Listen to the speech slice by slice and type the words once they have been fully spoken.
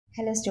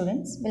Hello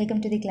students, welcome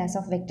to the class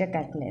of Vector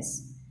Calculus.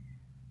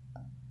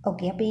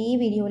 Okay, അപ്പോൾ ഈ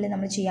വീഡിയോയിൽ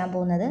നമ്മൾ ചെയ്യാൻ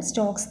പോകുന്നത്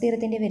സ്റ്റോക്സ്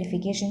തിയറത്തിൻ്റെ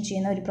വെരിഫിക്കേഷൻ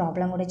ചെയ്യുന്ന ഒരു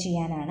പ്രോബ്ലം കൂടെ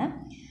ചെയ്യാനാണ്.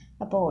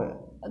 അപ്പോൾ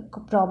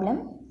problem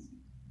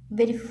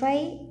verify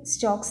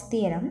Stokes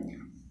theorem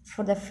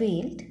for the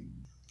field.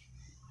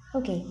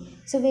 Okay,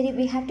 so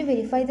we have to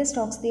verify the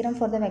Stokes theorem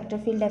for the vector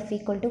field f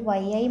equal to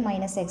yi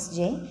minus xj.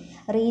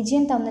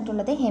 Region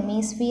തന്നിട്ടുള്ളത്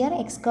hemisphere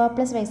x square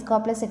plus y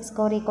square plus x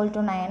square equal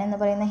to 9 എന്ന്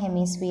പറയുന്ന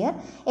hemisphere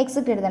x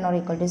greater than or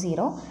equal to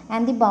 0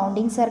 and the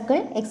bounding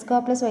circle x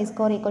square plus y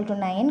square equal to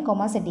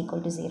 9, z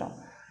equal to 0.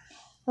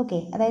 Okay,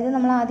 അതായത്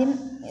നമ്മൾ ആദ്യം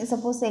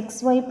suppose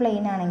X Y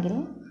plain ആണെങ്കിൽ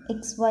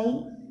X Y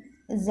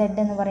Z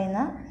എന്ന്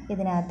പറയുന്ന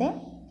ഇതിനകത്ത്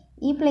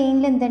ഈ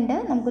പ്ലെയിനിൽ എന്തുണ്ട്,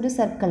 നമുക്കൊരു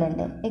സർക്കിൾ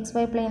ഉണ്ട്. എക്സ്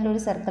വൈ പ്ലെയിനിൽ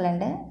ഒരു സർക്കിൾ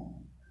ഉണ്ട്.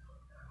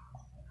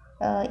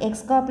 X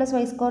square plus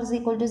Y square is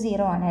equal to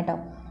 0 ആണ് കേട്ടോ.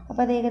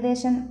 അപ്പോൾ അത്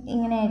ഏകദേശം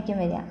ഇങ്ങനെ ആയിരിക്കും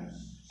വരിക.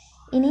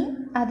 ഇനി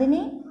അതിനെ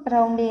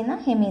റൗണ്ട് ചെയ്യുന്ന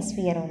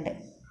ഹെമിസ്ഫിയറും ഉണ്ട്.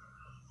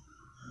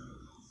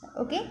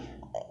 ഓക്കെ,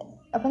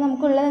 അപ്പോൾ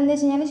നമുക്കുള്ളത് എന്താ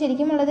വെച്ച് കഴിഞ്ഞാൽ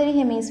ശരിക്കും ഉള്ളതൊരു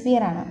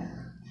ഹെമിസ്ഫിയറാണ്.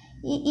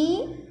 ഈ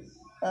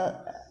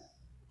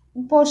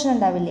പോർഷൻ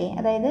ഉണ്ടാവില്ലേ,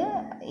 അതായത്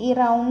ഈ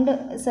റൗണ്ട്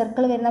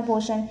സർക്കിൾ വരുന്ന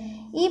പോർഷൻ,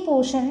 ഈ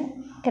പോർഷൻ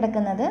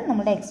കിടക്കുന്നത്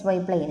നമ്മുടെ എക്സ് വൈ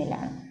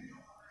പ്ലെയിനിലാണ്.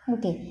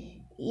 ഓക്കെ,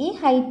 ഈ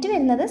ഹൈറ്റ്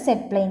വരുന്നത്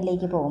സെഡ്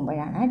പ്ലെയിനിലേക്ക്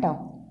പോകുമ്പോഴാണ് കേട്ടോ.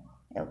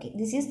 Okay,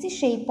 this is the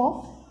shape of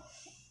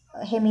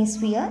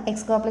hemisphere x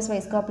square plus y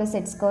square plus z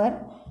square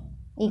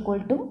equal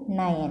to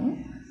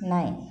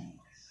 9.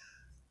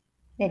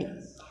 Ready?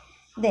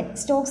 Then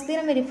Stokes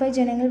theorem verify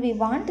ചെയ്യണമെങ്കിൽ we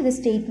want the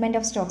statement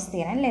of Stokes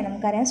theorem അല്ലേ.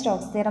 നമുക്കറിയാം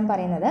Stokes theorem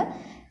പറയുന്നത്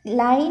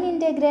line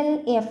integral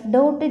F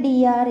dot D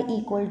R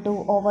equal to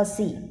over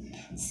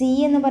C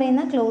എന്ന്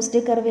പറയുന്ന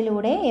closed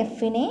കർവിലൂടെ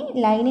എഫിനെ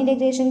line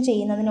integration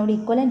ചെയ്യുന്നതിനോട്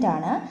equivalent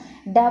ആണ്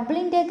double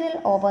integral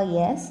over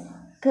S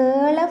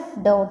കേൾ F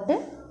dot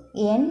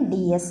N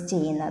D S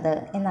ചെയ്യുന്നത്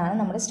എന്നാണ്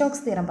നമ്മുടെ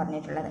സ്റ്റോക്സ് തിയറം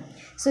പറഞ്ഞിട്ടുള്ളത്.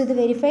 സോ ഇത്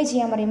വെരിഫൈ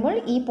ചെയ്യാൻ പറയുമ്പോൾ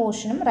ഈ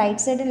പോർഷനും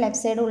റൈറ്റ് സൈഡും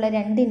ലെഫ്റ്റ് സൈഡും ഉള്ള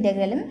രണ്ട്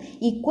ഇൻ്റഗ്രലും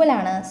ഈക്വൽ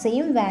ആണ്,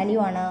 സെയിം വാല്യൂ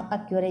ആണ്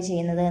അക്യൂർ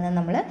ചെയ്യുന്നത് എന്ന്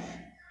നമ്മൾ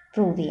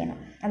പ്രൂവ് ചെയ്യണം.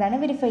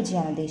 അതാണ് വെരിഫൈ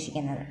ചെയ്യാൻ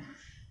ഉദ്ദേശിക്കുന്നത്.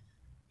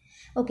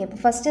 ഓക്കെ,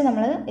 അപ്പോൾ ഫസ്റ്റ്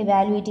നമ്മൾ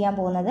ഇവാലുവേറ്റ് ചെയ്യാൻ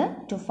പോകുന്നത്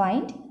to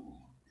find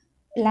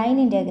line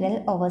integral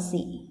over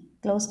C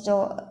closed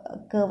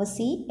curve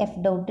C F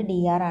dot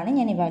D R ആണ്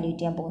ഞാൻ ഇവാലുവേറ്റ്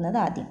ചെയ്യാൻ പോകുന്നത്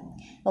ആദ്യം.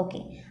 ഓക്കെ,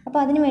 അപ്പോൾ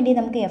അതിനു വേണ്ടി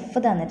നമുക്ക് എഫ്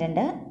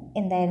തന്നിട്ടുണ്ട്.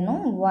 എന്തായിരുന്നു,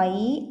 Y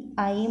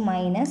I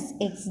minus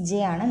X J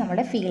ആണ്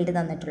നമ്മുടെ ഫീൽഡ്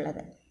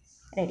തന്നിട്ടുള്ളത്.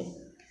 Ready?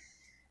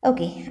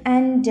 Okay,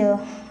 and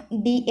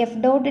D F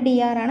dot D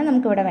R ആണ്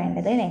നമുക്കിവിടെ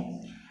വേണ്ടത് അല്ലേ.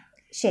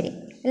 ശരി,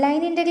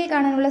 ലൈൻ ഇൻ്റഗ്രൽ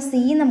കാണാനുള്ള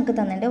സി നമുക്ക്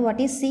തന്നിട്ടുണ്ട്.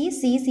 What is C?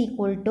 C is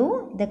equal to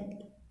the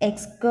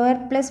X square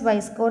plus Y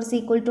square is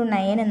equal to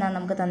 9 എന്നാണ്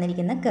നമുക്ക്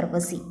തന്നിരിക്കുന്ന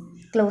കർവ് സി,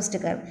 ക്ലോസ്ഡ്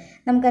കർവ്.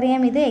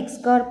 നമുക്കറിയാം ഇത് X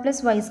square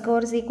plus Y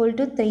square is equal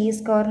to 3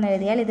 square എന്ന്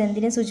എഴുതിയാൽ ഇത്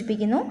എന്തിനെ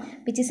സൂചിപ്പിക്കുന്നു?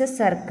 Which is A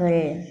circle,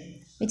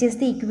 which is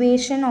the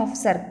equation of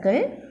circle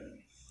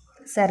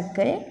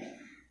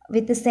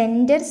with the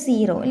center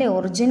 0 അല്ലേ.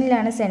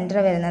 ഒറിജിനിലാണ് സെൻറ്റർ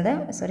വരുന്നത്,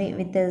 sorry,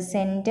 with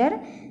centre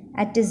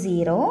at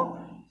 0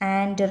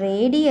 and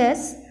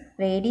radius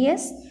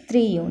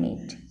 3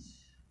 unit.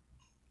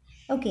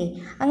 Okay,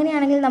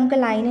 അങ്ങനെയാണെങ്കിൽ നമുക്ക്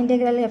line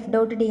integral F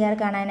dot D R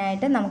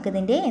കാണാനായിട്ട്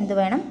നമുക്കിതിൻ്റെ എന്ത്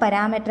വേണം?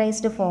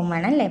 പാരാമെട്രൈസ്ഡ് ഫോം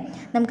വേണം അല്ലേ.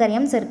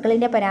 നമുക്കറിയാം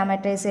സർക്കിളിൻ്റെ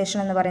പാരാമെട്രൈസേഷൻ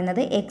എന്ന്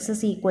പറയുന്നത് X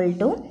is equal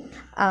to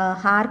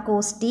R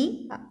cos T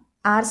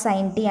R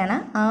sine t ആണ്.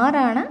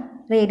 ആറാണ്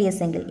റേഡിയസ്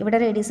എങ്കിൽ ഇവിടെ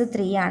റേഡിയസ്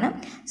 3 ആണ്.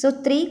 So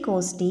 3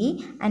 cos T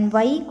and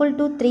Y equal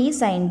to 3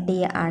 sine t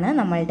ആണ്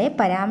നമ്മളുടെ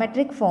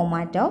parametric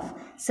format of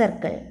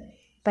circle,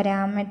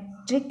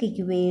 parametric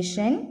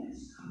equation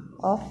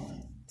of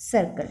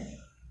circle.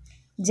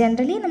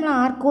 Generally നമ്മൾ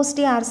R cos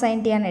T R sine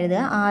t ആണ്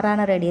എഴുതുക.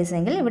 ആറാണ് റേഡിയസ്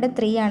എങ്കിൽ ഇവിടെ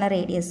 3 ആണ്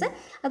റേഡിയസ്,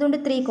 അതുകൊണ്ട്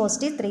 3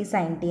 കോസ് ടി 3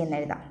 സൈൻ ടി എന്ന്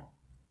എഴുതാം.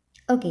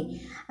 ഓക്കെ,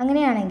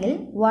 അങ്ങനെയാണെങ്കിൽ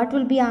what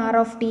will be R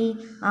of T?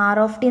 R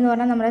of T എന്ന്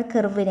പറഞ്ഞാൽ നമ്മുടെ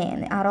കർവിനെ,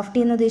 ആർ ഓഫ് ടി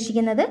എന്ന്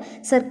ഉദ്ദേശിക്കുന്നത്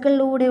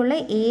സർക്കിളിലൂടെയുള്ള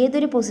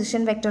ഏതൊരു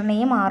പൊസിഷൻ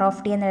വെക്ടറിനെയും ആർ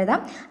ഓഫ് ടി എന്ന്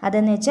എഴുതാം.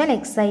 അതെന്ന് വെച്ചാൽ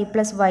X I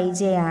plus Y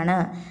J ആണ്.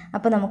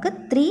 അപ്പോൾ നമുക്ക്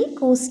 3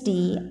 cos T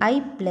I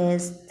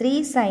plus 3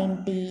 sine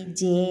t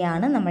J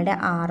ആണ് നമ്മുടെ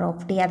ആർ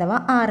ഓഫ് ടി അഥവാ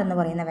ആർ എന്ന്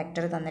പറയുന്ന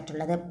വെക്ടർ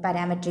തന്നിട്ടുള്ളത്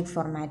പാരാമെട്രിക്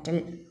ഫോർമാറ്റിൽ.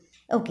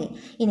 ഓക്കെ,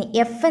 ഇനി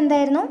എഫ്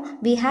എന്തായിരുന്നു?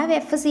 We have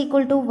F is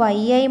equal to Y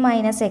I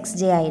minus X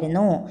J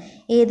ആയിരുന്നു.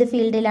 ഏത്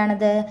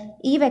ഫീൽഡിലാണത്?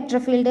 ഈ വെക്ടർ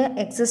ഫീൽഡ്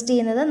എക്സിസ്റ്റ്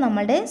ചെയ്യുന്നത്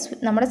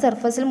നമ്മുടെ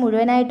സർഫസിൽ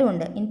മുഴുവനായിട്ടും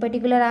ഉണ്ട്, ഇൻ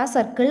പെർട്ടിക്കുലർ ആ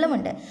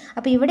സർക്കിളിലുമുണ്ട്.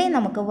 അപ്പോൾ ഇവിടെ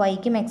നമുക്ക്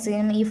വൈക്കും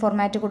എക്സിനും ഈ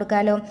ഫോർമാറ്റ്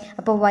കൊടുക്കാമല്ലോ.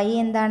 അപ്പോൾ വൈ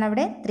എന്താണ്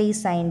അവിടെ? 3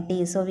 sine t.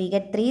 So we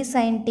get 3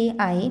 sine t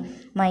I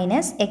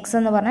minus X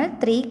എന്ന് പറഞ്ഞാൽ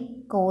 3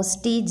 കോസ്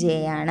ടി ജെ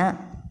ആണ്.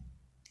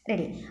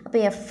 റെഡി? അപ്പോൾ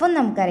എഫും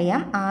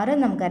നമുക്കറിയാം,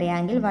 ആറും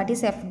നമുക്കറിയാമെങ്കിൽ what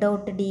is F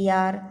dot D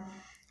R?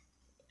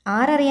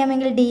 R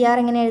അറിയാമെങ്കിൽ ഡി ആർ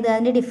എങ്ങനെ എഴുതുക?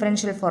 അതിൻ്റെ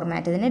ഡിഫറൻഷ്യൽ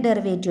ഫോർമാറ്റ്, ഇതിൻ്റെ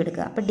ഡെറിവേറ്റീവ്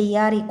എടുക്കുക. അപ്പോൾ ഡി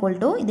ആർ ഈക്വൽ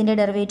ടു ഇതിൻ്റെ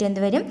ഡെറിവേറ്റീവ് എന്ത്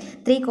വരും?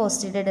 3 കോസ്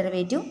ടിയുടെ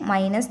derivative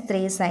minus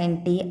 3 sine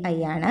t I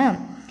ആണ്.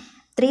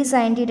 3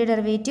 സൈൻ ടിയുടെ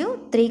ഡെറിവേറ്റീവ്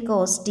 3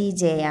 കോസ് ടി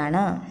ജെ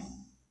ആണ്.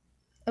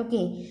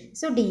 ഓക്കെ,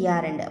 സോ ഡി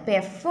ആർ ഉണ്ട്. അപ്പോൾ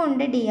എഫ്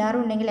ഉണ്ട്, ഡി ആർ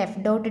ഉണ്ടെങ്കിൽ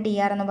എഫ് ഡോട്ട് ഡി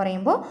ആർ എന്ന്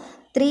പറയുമ്പോൾ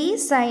 3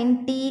 sine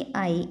t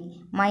I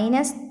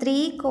minus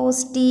 3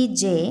 cos T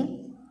J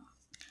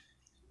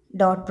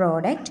dot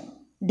product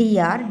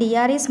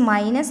dr is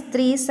minus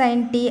 3 sin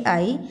ti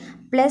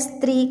plus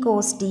 3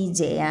 cos t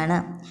j ആണ്.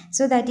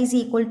 So that is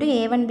equal to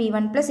a1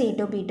 b1 plus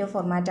a2 b2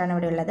 ഫോർമാറ്റാണ്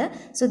ഇവിടെ ഉള്ളത്.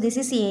 So this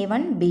is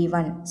a1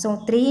 b1. So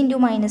 3 into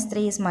minus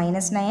 3 is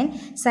 -9,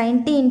 sin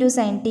t into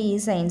sin t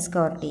is sin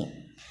square t.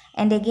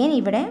 And again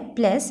ഇവിടെ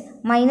plus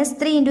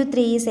 -3 into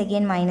 3 is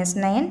again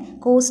 -9,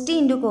 cos t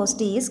into cos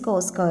t is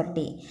cos square t.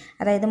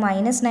 അതായത്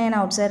 -9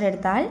 outside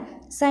എടുത്താൽ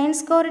sin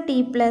square t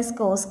plus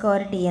cos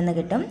square t എന്ന്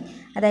കിട്ടും.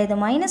 അതായത്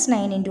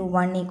 -9 into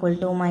 1 equal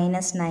to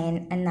 -9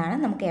 എന്നാണ്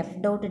നമുക്ക് f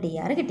dot D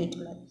R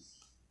കിട്ടിയിട്ടുള്ളത്.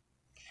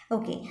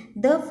 Okay,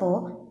 therefore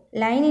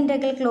line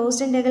integral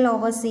closed integral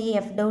over c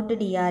f dot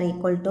dr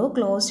equal to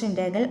closed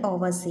integral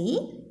over c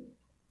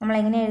നമ്മൾ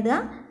എങ്ങനെ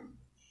എഴുതുക?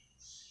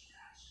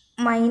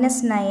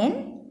 -9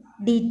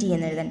 dt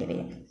എന്ന് എഴുതേണ്ടി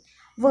വരും.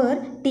 വേർ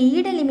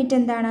ടിയുടെ ലിമിറ്റ്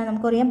എന്താണ്?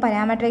 നമുക്കറിയാം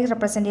പാരാമെട്രിക്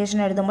റെപ്രസെൻറ്റേഷൻ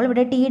എഴുതുമ്പോൾ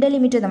ഇവിടെ ടിയുടെ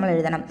ലിമിറ്റ് നമ്മൾ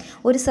എഴുതണം.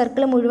 ഒരു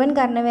സർക്കിൾ മുഴുവൻ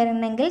കറങ്ങി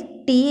വരണമെങ്കിൽ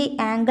ടി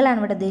ആംഗിളാണ്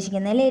ഇവിടെ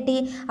ഉദ്ദേശിക്കുന്നത് അല്ലേ ടി?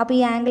 അപ്പോൾ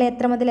ഈ ആംഗിൾ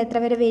എത്ര മുതൽ എത്ര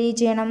വരെ വേരി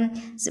ചെയ്യണം?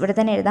 ഇവിടെ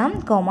തന്നെ എഴുതാം,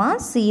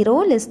 0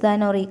 less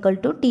than or equal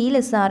to T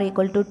less R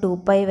equal to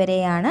 2π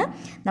വരെയാണ്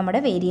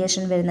നമ്മുടെ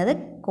വേരിയേഷൻ വരുന്നത്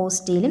കോസ്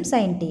ടിയിലും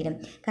സൈൻ ടിയിലും.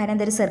 കാരണം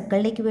ഇതൊരു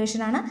സർക്കിളിൻ്റെ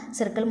ഇക്വേഷനാണ്.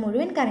 സർക്കിൾ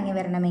മുഴുവൻ കറങ്ങി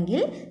വരണമെങ്കിൽ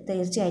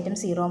തീർച്ചയായിട്ടും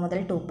 0 മുതൽ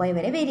 2π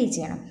വരെ വേരി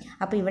ചെയ്യണം.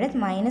 അപ്പോൾ ഇവിടെ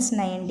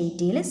 -9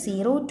 dt യിൽ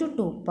 0 to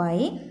 2π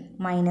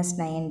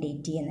 -9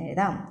 dt എന്ന്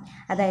എഴുതാം.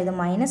 അതായത്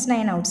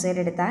 -9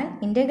 ഔട്ട്സൈഡ് എടുത്താൽ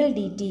integral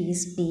dt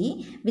is t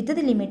with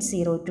the limit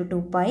 0 to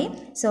 2π.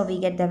 So we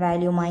get the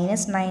value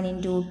 -9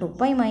 into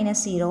 2π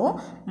 - 0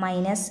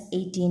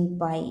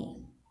 -18π.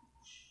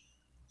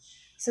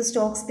 So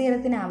Stokes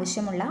തിയറത്തിന്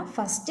ആവശ്യമുള്ള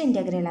ഫസ്റ്റ്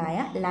ഇൻ്റഗ്രലായ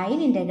ലൈൻ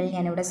ഇൻ്റഗ്രൽ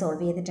ഞാനിവിടെ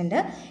സോൾവ് ചെയ്തിട്ടുണ്ട്.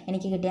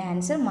 എനിക്ക് കിട്ടിയ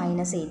ആൻസർ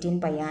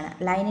 -18π ആണ്.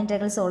 ലൈൻ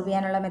ഇൻ്റഗ്രൽ സോൾവ്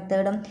ചെയ്യാനുള്ള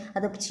മെത്തേഡും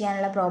അത്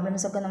ചെയ്യാനുള്ള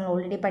പ്രോബ്ലംസൊക്കെ നമ്മൾ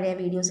ഓൾറെഡി പഴയ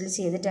വീഡിയോസിൽ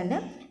ചെയ്തിട്ടുണ്ട്.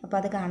 അപ്പോൾ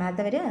അത്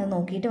കാണാത്തവർ അത്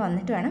നോക്കിയിട്ട്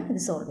വന്നിട്ട് വേണം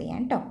ഇത് സോൾവ്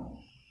ചെയ്യാൻ കേട്ടോ.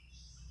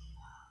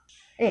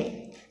 റെഡി.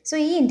 സോ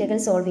ഈ ഇൻ്റഗ്രൽ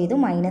സോൾവ് ചെയ്തു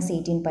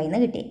 -18π എന്ന്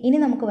കിട്ടി. ഇനി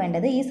നമുക്ക്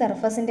വേണ്ടത് ഈ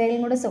സർഫസ്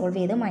ഇൻ്റഗ്രലും കൂടെ സോൾവ്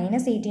ചെയ്ത്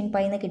 -18π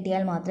എന്ന്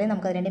കിട്ടിയാൽ മാത്രമേ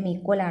നമുക്ക് അത് രണ്ടും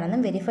ഈക്വൽ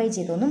ആണെന്നും വെരിഫൈ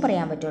ചെയ്തൊന്നും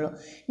പറയാൻ പറ്റുള്ളൂ.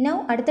 നൗ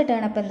അടുത്ത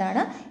ടേൺ അപ്പ്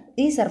എന്താണ്?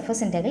 ഈ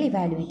സർഫസ് ഇൻ്റഗ്രൽ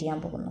ഇവാലുവേറ്റ് ചെയ്യാൻ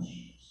പോകുന്നു.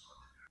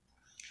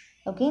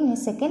 Okay,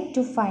 second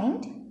to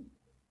find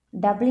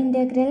double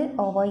integral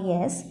over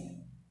S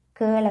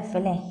curl F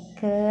അല്ലേ,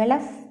 കേൾ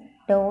F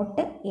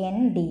dot N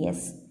D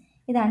S.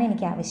 ഇതാണ്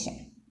എനിക്ക് ആവശ്യം.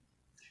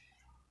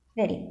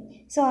 റെഡി.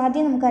 സോ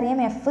ആദ്യം നമുക്കറിയാം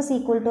F is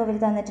equal to our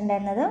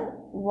തന്നിട്ടുണ്ടായിരുന്നത്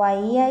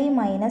yi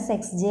 -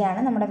 xj ആണ്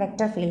നമ്മുടെ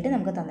വെക്റ്റർ ഫീൽഡ്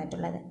നമുക്ക്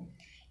തന്നിട്ടുള്ളത്.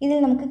 ഇതിൽ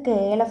നമുക്ക്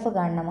കേൾ എഫ്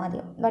കാണണം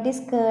ആദ്യം. What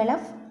is curl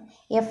F?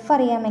 F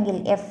അറിയാമെങ്കിൽ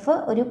എഫ്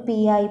ഒരു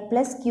PI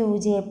plus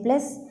QJ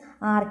plus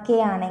RK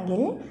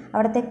ആണെങ്കിൽ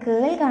അവിടുത്തെ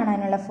കേൾ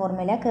കാണാനുള്ള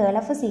formula curl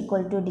F is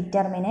equal to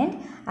determinant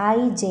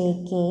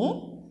IJK,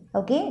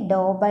 okay,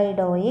 Dr by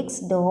Dr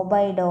X Dr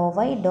by Dr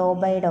Y Dr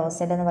by Dr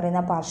Z എന്ന്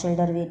പറയുന്ന partial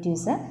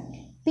derivatives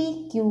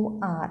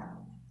PQR.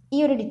 ഈ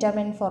ഒരു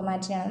determinant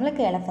ഫോർമാറ്റിനാണ് നമ്മൾ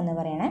കേൾ F എന്ന്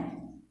പറയണേ.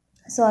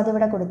 സോ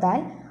അതിവിടെ കൊടുത്താൽ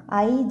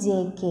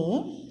IJK,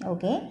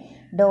 okay,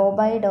 Dr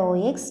by Dr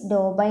X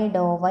Dr by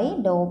Dr Y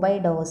Dr by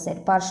Dr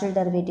Z partial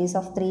derivatives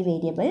of 3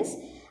 variables.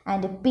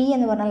 And P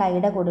എന്ന് പറഞ്ഞാൽ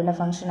ഐയുടെ കൂടെയുള്ള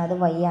ഫംഗ്ഷൻ അത്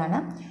y ആണ്.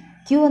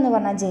 Q എന്ന്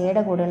പറഞ്ഞാൽ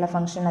ജെയുടെ കൂടെയുള്ള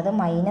ഫംഗ്ഷൻ അത്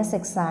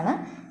 -x ആണ്.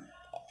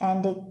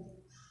 ആൻഡ്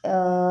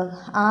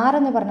R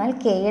എന്ന് പറഞ്ഞാൽ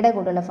കെയുടെ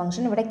കൂടെയുള്ള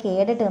ഫംഗ്ഷൻ ഇവിടെ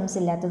കെയുടെ ടേംസ്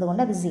ഇല്ലാത്തത്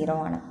കൊണ്ട് അത് 0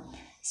 ആണ്.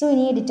 സോ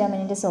ഇനി ഈ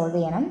ഡിറ്റർമിനൻറ്റ് സോൾവ്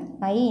ചെയ്യണം.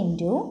 I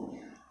into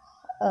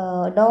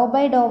Dr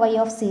by Dr Y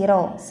of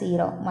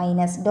 0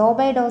 minus Dr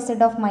by Dr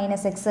Z of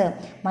 -x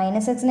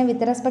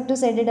with respect to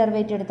Z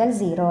derivative എടുത്താൽ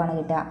 0 ആണ്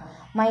കിട്ടുക.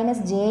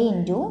 -j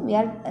ഇൻറ്റു വി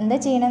ആർ എന്താ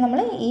ചെയ്യണത്?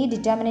 നമ്മൾ ഈ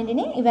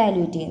ഡിറ്റർമിനൻറ്റിനെ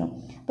ഇവാലുവേറ്റ് ചെയ്യുന്നു.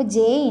 അപ്പോൾ j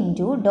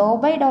into Dr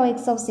by Dr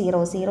X of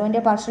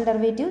 0ൻ്റെ partial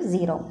derivative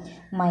 0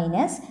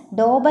 minus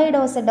Dr by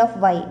Dr Z of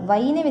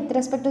വൈനെ with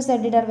respect to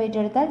Z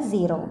derivative എടുത്താൽ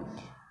 0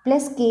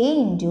 plus k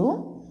into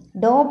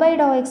Dr by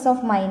Dr X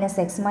of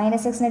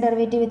 -x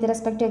derivative with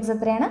respect to X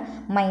എത്രയാണ്?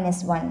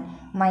 -1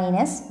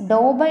 minus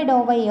Dr by Dr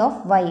Y of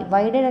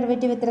വൈയുടെ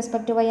derivative with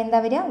respect to y എന്താ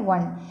വരിക?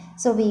 1.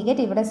 So we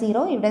get ഇവിടെ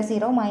 0 ഇവിടെ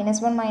 0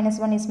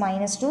 -1 is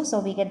 -2. So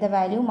we get the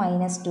value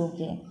 -2k.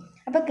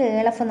 അപ്പോൾ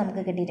കേൾ F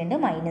നമുക്ക് കിട്ടിയിട്ടുണ്ട്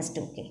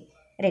 -2k.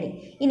 Ready.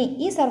 ഇനി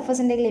ഈ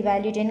സർഫസ് ഇൻ്റഗ്രൽ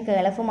ഇവാലുവേറ്റ് ചെയ്യാൻ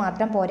കേൾ എഫ്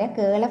മാത്രം പോരാ,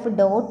 കേൾ F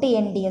dot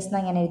N D S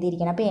എന്നാണ് ഞാൻ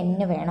എഴുതിയിരിക്കണം. അപ്പോൾ n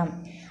വേണം.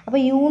 അപ്പോൾ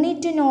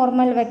unit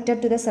normal vector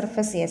to the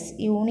surface yes,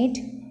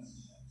 unit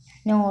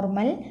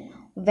normal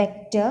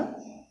vector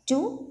to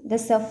the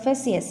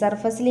surface yes,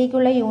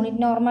 സർഫസിലേക്കുള്ള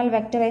unit normal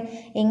vector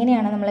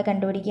എങ്ങനെയാണ് നമ്മൾ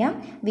കണ്ടുപിടിക്കുക?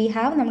 വി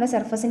ഹാവ് നമ്മുടെ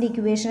സർഫസിൻ്റെ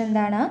ഇക്വേഷൻ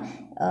എന്താണ്?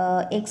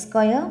 x²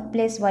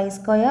 + y²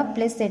 +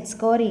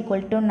 z²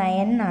 =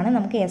 9 ആണ്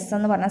നമുക്ക് എസ്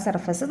എന്ന് പറഞ്ഞ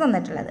സർഫസ്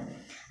തന്നിട്ടുള്ളത്.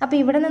 അപ്പോൾ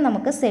ഇവിടെ നിന്ന്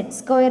നമുക്ക് z²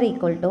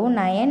 =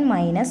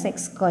 9 -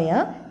 x²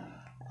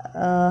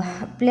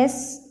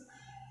 പ്ലസ്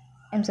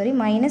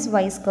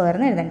 -y²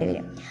 എന്ന് എഴുതേണ്ടി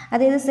വരും.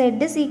 അതായത് z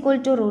is equal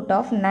to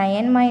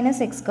 √9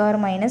 - x²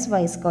 -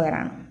 y²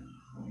 ആണ്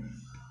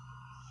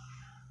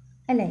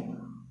അല്ലേ?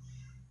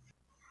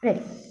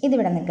 റെഡി.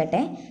 ഇതിവിടെ നിൽക്കട്ടെ.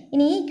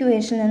 ഇനി ഈ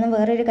ഇക്വേഷനിൽ നിന്ന്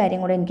വേറൊരു കാര്യം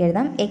കൂടെ എനിക്ക്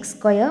എഴുതാം. X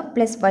square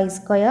plus Y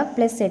square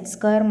plus Z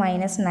square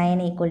minus 9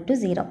 equal to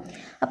 0.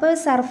 അപ്പോൾ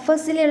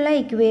സർഫസിലുള്ള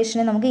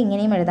ഇക്വേഷന് നമുക്ക്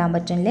ഇങ്ങനെയും എഴുതാൻ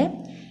പറ്റില്ലേ.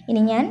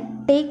 ഇനി ഞാൻ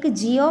take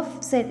G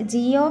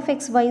of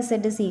X Y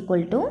Z is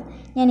equal to,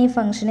 ഞാൻ ഈ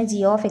ഫംഗ്ഷന് G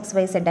of X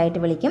Y Z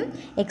ആയിട്ട് വിളിക്കും.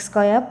 X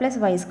square plus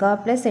Y square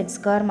plus Z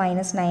square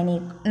minus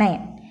 9.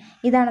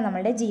 ഇതാണ്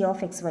നമ്മളുടെ G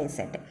of X Y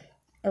Z.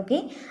 Okay,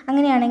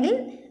 അങ്ങനെയാണെങ്കിൽ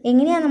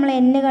എങ്ങനെയാണ് നമ്മൾ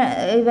എൻ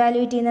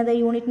ഇവാലുവേറ്റ് ചെയ്യുന്നത്?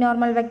 യൂണിറ്റ്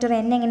നോർമൽ വെക്റ്റർ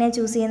എൻ എങ്ങനെയാണ്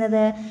ചൂസ്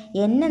ചെയ്യുന്നത്?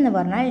 എൻ എന്ന്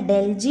പറഞ്ഞാൽ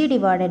del G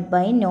divided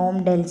by Noam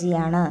del G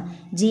ആണ്.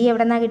 ജി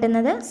എവിടെ നിന്നാണ്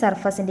കിട്ടുന്നത്?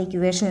 സർഫസിൻ്റെ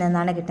ഇക്വേഷനിൽ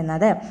നിന്നാണ്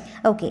കിട്ടുന്നത്.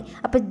 ഓക്കെ,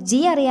 അപ്പോൾ ജി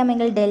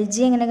അറിയാമെങ്കിൽ ഡെൽ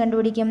ജി എങ്ങനെ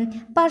കണ്ടുപിടിക്കും?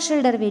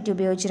 പാർഷ്യൽ ഡെറിവേറ്റീവ്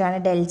ഉപയോഗിച്ചിട്ടാണ്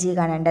ഡെൽ ജി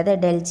കാണേണ്ടത്.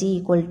 Del G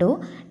equal to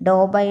Dr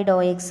by Dr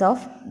X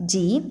of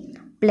G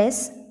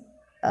plus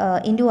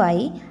into I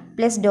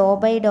plus Dr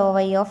by Dr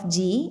Y of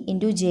G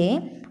into J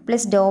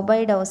plus Dr by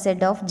Dr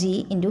Z of G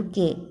into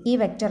K. ഈ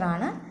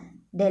വെക്റ്ററാണ്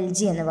del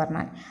G എന്ന്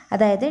പറഞ്ഞാൽ.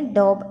 അതായത്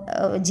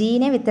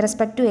ജീനെ with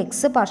respect to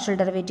X partial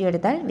derivative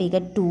എടുത്താൽ we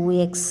get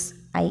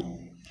 2xi.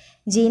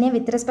 ജീനെ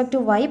with respect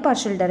to Y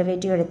partial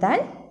derivative എടുത്താൽ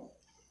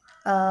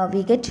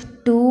we get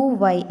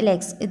 2y. അല്ലെ,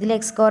 ഇതിൽ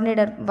X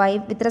സ്ക്വയറിൻ്റെ Y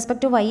with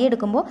respect to Y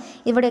എടുക്കുമ്പോൾ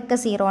ഇവിടെയൊക്കെ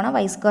 0 ആണ്.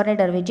 വൈ സ്ക്വയറിൻ്റെ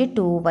derivative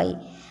 2y.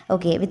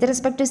 Okay, with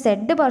respect to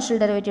Z partial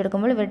derivative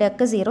എടുക്കുമ്പോൾ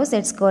ഇവിടെയൊക്കെ 0,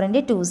 സെഡ്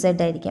സ്ക്വയറിൻ്റെ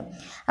 2z ആയിരിക്കും.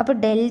 അപ്പോൾ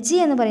ഡെൽ ജി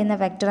എന്ന് പറയുന്ന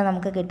വെക്റ്റർ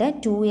നമുക്ക് കിട്ടുക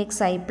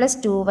 2xi plus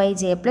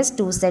 2yj plus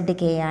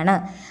 2zk ആണ്.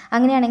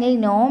 അങ്ങനെയാണെങ്കിൽ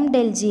നോം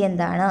ഡെൽ ജി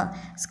എന്താണ്?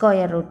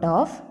 Square root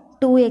of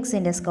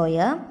 2xൻ്റെ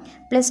square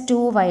plus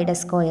 2yയുടെ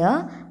square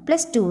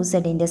plus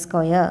 2zൻ്റെ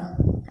square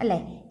അല്ലേ,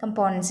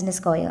 കമ്പോണൻസിൻ്റെ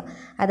സ്ക്വയർ.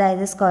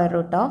 അതായത് square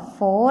root of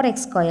 4x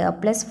square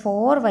plus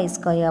 4y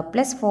square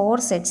plus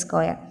 4z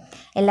square.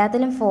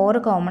 എല്ലാത്തിലും 4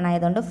 കോമൺ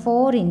ആയതുകൊണ്ട്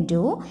 4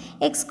 into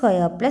X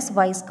square plus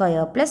Y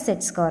square plus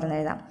Z square എന്ന്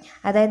എഴുതാം.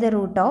 അതായത്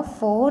root of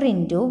 4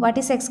 into what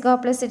is X square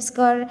plus Z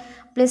square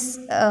plus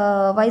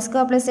Y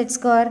square plus Z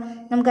square.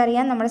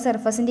 നമുക്കറിയാം നമ്മുടെ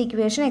സർഫസിൻ്റെ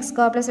equation X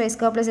square plus Y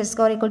square plus Z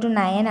square equal to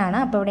 9 ആണ്.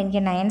 അപ്പോൾ ഇവിടെ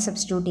എനിക്ക് 9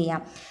 substitute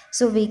ചെയ്യാം.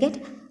 സോ വി ഗെറ്റ്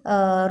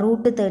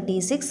റൂട്ട്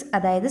 36,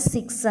 അതായത്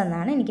 6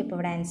 എന്നാണ് എനിക്കിപ്പോൾ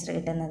ഇവിടെ ആൻസർ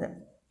കിട്ടുന്നത്.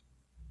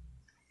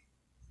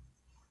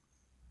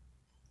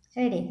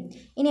 റെഡി.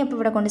 ഇനി അപ്പോൾ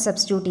ഇവിടെ കൊണ്ട്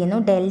സബ്സ്റ്റിറ്റ്യൂട്ട് ചെയ്യുന്നു.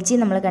 ഡെൽ ജി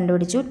നമ്മൾ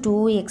കണ്ടുപിടിച്ചു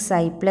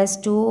 2xi plus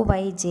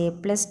 2yj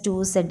plus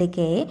 2zk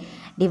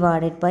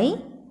divided by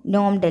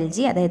Noam del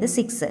G, അതായത്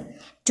 6.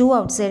 2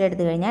 ഔട്ട് സൈഡ്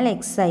എടുത്തു കഴിഞ്ഞാൽ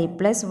xi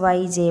plus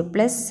yj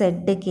plus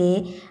zk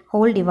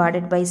whole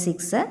divided by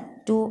 6.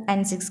 2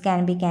 and 6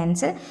 can be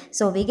cancelled.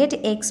 So we get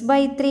x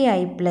by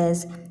 3i plus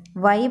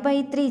y by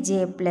 3j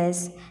plus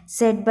z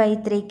by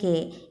 3k.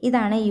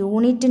 ഇതാണ്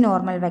unit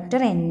normal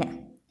vector n.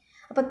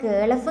 അപ്പോൾ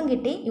കേൾ എഫും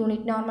കിട്ടി,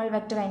 unit normal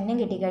vector എന്നും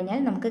കിട്ടിക്കഴിഞ്ഞാൽ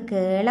നമുക്ക്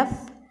കേൾ F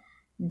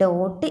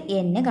dot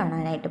N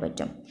കാണാനായിട്ട്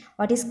പറ്റും.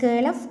 What is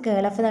curl F?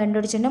 Curl F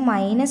കണ്ടുപിടിച്ചിട്ടുണ്ട്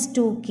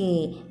 -2k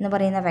എന്ന്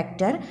പറയുന്ന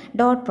vector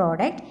dot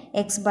product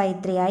X by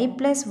 3i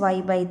plus Y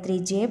by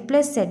 3j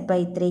plus Z by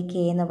 3k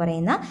എന്ന്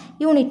പറയുന്ന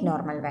unit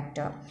normal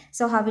vector.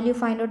 So how will you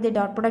find out the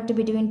dot product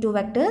between two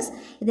vectors?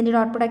 ഇതിൻ്റെ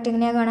dot product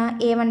എങ്ങനെയാണ്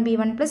കാണുക?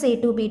 a1b1 plus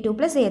a2b2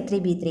 plus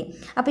a3b3.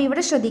 അപ്പോൾ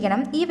ഇവിടെ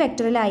ശ്രദ്ധിക്കണം, ഈ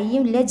വെക്റ്ററിൽ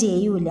ഐയും ഇല്ല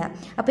ജെയും ഇല്ല.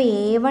 അപ്പോൾ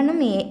a1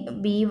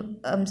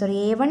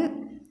 a1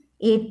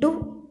 a2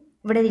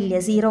 ഇവിടെ ഇല്ല,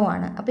 0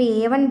 ആണ്. അപ്പോൾ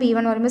a1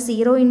 b1 പറയുമ്പോൾ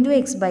 0 into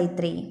X by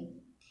 3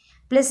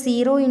 plus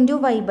 0 into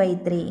Y by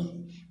 3.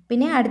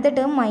 പിന്നെ അടുത്ത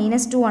ടേം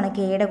 -2 ആണ്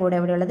കെയുടെ കൂടെ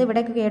ഇവിടെ ഉള്ളത്.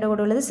 ഇവിടെ കെയുടെ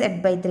കൂടെ ഉള്ളത് സെഡ്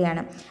ബൈ 3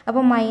 ആണ്.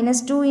 അപ്പോൾ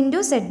 -2 ഇൻറ്റു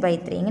സെഡ് ബൈ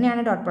 3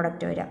 ഇങ്ങനെയാണ് ഡോട്ട്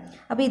പ്രൊഡക്റ്റ് വരിക.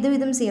 അപ്പോൾ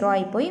ഇതും 0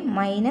 ആയിപ്പോയി.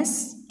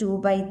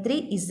 -2/3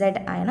 z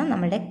ആണ്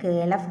നമ്മുടെ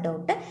കേൾ എഫ്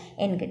ഡോട്ട്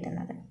എൻ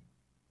കിട്ടുന്നത്.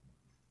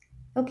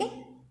 Okay,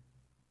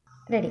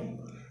 ready.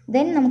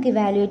 ദെൻ നമുക്ക്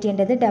ഇവാലുവേറ്റ്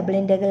ചെയ്യേണ്ടത് ഡബിൾ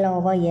ഇൻ്റഗ്രൽ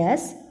ഓവർ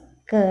എസ്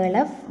കേൾ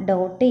F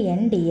dot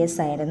N D S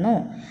ആയിരുന്നു.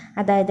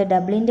 അതായത്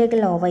ഡബിൾ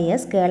ഇൻ്റഗ്രൽ ഓവർ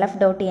എസ് കേൾ F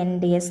dot N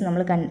D S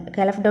നമ്മൾ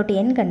കേൾ എഫ് ഡോട്ട്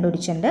എൻ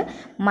കണ്ടുപിടിച്ചിട്ടുണ്ട്.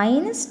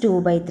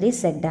 -2/3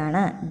 z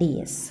ആണ് ഡി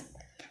എസ്.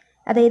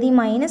 അതായത് ഈ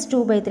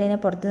 -2/3നെ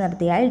പുറത്ത്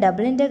നിർത്തിയാൽ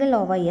double integral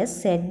over S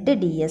Z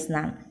D S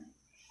എന്നാണ്.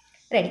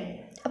 Ready.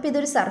 അപ്പോൾ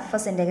ഇതൊരു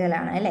സർഫസ് ഇൻ്റഗ്രൽ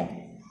ആണ് അല്ലേ.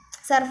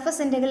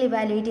 സർഫസ് ഇൻ്റഗ്രൽ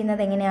ഇവാലുവേറ്റ്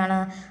ചെയ്യുന്നത്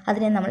എങ്ങനെയാണ്?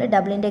 അതിനെ നമ്മൾ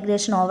ഡബിൾ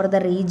ഇൻ്റഗ്രേഷൻ ഓവർ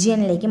ദ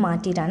റീജിയനിലേക്ക്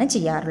മാറ്റിയിട്ടാണ്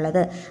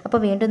ചെയ്യാറുള്ളത്.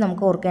 അപ്പോൾ വീണ്ടും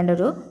നമുക്ക് ഓർക്കേണ്ട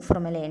ഒരു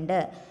ഫോർമുലയുണ്ട്.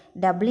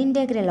 Double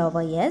integral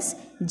over S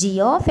G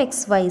of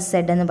X Y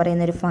Z എന്ന്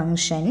പറയുന്ന ഒരു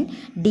function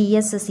D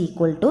S is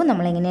equal to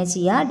നമ്മളെങ്ങനെയാണ്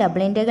ചെയ്യുക?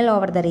 Double integral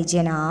over the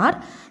region R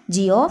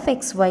G of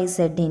X Y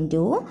Z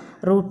into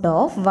root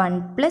of 1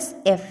 plus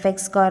F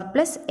X square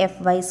plus F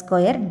Y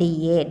square D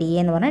A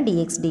എന്ന് പറഞ്ഞാൽ D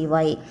X D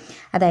Y.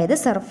 അതായത്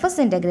surface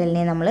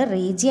ഇൻ്റഗ്രലിനെ നമ്മൾ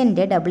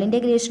റീജിയൻ്റെ double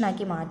integration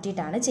ആക്കി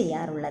മാറ്റിയിട്ടാണ്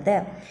ചെയ്യാറുള്ളത്.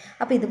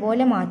 അപ്പോൾ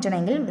ഇതുപോലെ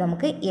മാറ്റണമെങ്കിൽ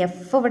നമുക്ക്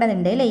എഫ് ഇവിടെ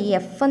ഉണ്ടെങ്കിൽ ഈ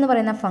എഫ് എന്ന്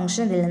പറയുന്ന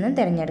ഫംഗ്ഷൻ ഇതിൽ നിന്നും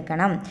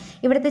തിരഞ്ഞെടുക്കണം.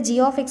 ഇവിടുത്തെ G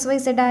of X Y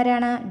Z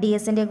ആരാണ്? ഡി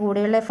എസിൻ്റെ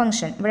കൂടെയുള്ള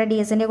ഫംഗ്ഷൻ. ഇവിടെ ഡി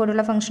എസിൻ്റെ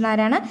കൂടെയുള്ള ഫംഗ്ഷൻ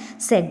ആരാണ്?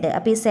 സെഡ്.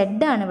 അപ്പോൾ ഈ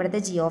സെഡ് ആണ്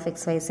ഇവിടുത്തെ G of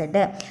X Y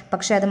Z.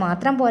 പക്ഷേ അത്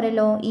മാത്രം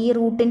പോരല്ലോ, ഈ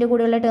റൂട്ടിൻ്റെ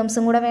കൂടെയുള്ള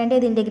ടേംസും കൂടെ വേണ്ടേ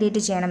ഇത്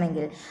ഇൻ്റഗ്രേറ്റ്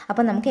ചെയ്യണമെങ്കിൽ.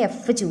 അപ്പോൾ നമുക്ക്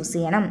എഫ് ചൂസ്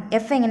ചെയ്യണം.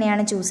 എഫ്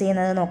എങ്ങനെയാണ് ചൂസ്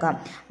ചെയ്യുന്നത് നോക്കാം.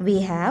 We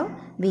have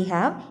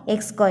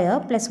X square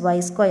plus Y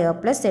square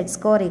plus Z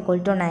square equal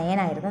to 9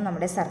 ആയിരുന്നു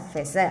നമ്മുടെ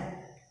സർഫേസ്.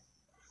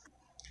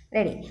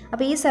 റെഡി.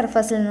 അപ്പോൾ ഈ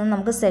സർഫസിൽ നിന്ന്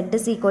നമുക്ക് z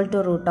is equal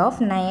to root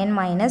of 9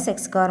 minus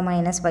x square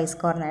minus y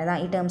square എന്ന് എഴുതാം.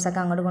 ഈ ടേംസ്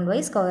ഒക്കെ അങ്ങോട്ട്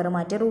കൊണ്ടുപോയി സ്ക്വയർ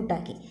മാറ്റി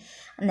റൂട്ടാക്കി.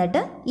 എന്നിട്ട്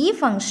ഈ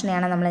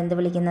ഫംഗ്ഷനെയാണ് നമ്മൾ എന്ത്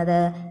വിളിക്കുന്നത്,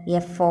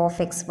 എഫ് ഓഫ്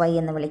എക്സ് വൈ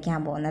എന്ന് വിളിക്കാൻ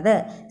പോകുന്നത്.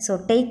 So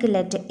take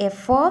let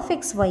F of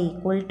X Y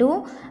equal to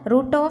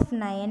root of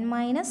 9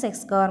 minus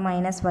X square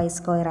minus Y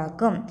square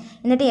ആക്കും.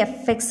 എന്നിട്ട്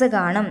എഫ് എക്സ്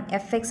കാണും.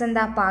 എഫ് എക്സ്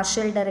എന്താ,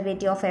 partial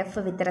derivative of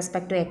F with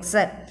respect to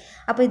X.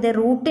 അപ്പോൾ ഇത്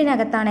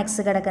റൂട്ടിനകത്താണ്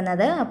X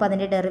കിടക്കുന്നത്. അപ്പോൾ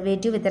അതിൻ്റെ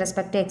derivative with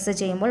respect to X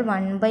ചെയ്യുമ്പോൾ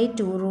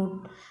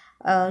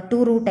 1/2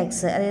 റൂട്ട്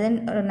എക്സ്, അതായത്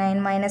 9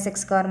 minus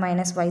X square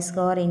minus Y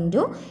square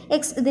into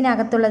X,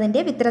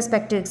 ഇതിനകത്തുള്ളതിൻ്റെ with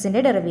respect to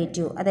എക്സിൻ്റെ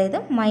ഡെറിവേറ്റീവ്, അതായത്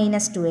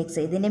 -2x.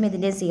 ഇതിൻ്റെയും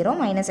ഇതിൻ്റെ 0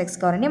 മൈനസ് എക്സ്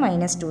സ്ക്വയറിൻ്റെ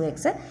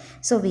 -2x.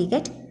 So we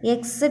get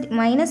X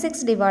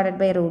 -x divided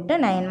by root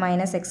 9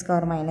 minus X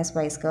square minus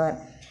Y square.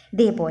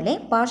 ഇതേപോലെ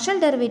partial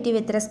derivative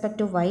with respect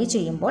to Y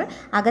ചെയ്യുമ്പോൾ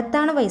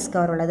അകത്താണ് Y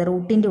square ഉള്ളത്,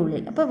 റൂട്ടിൻ്റെ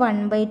ഉള്ളിൽ. അപ്പോൾ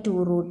 1/2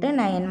 root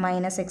 9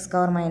 minus X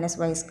square minus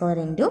Y square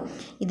into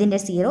ഇതിൻ്റെ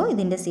 0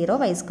 ഇതിൻ്റെ 0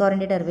 Y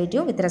സ്ക്വയറിൻ്റെ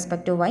derivative with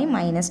respect to Y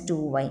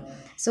 -2y.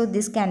 So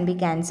this can be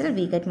cancel.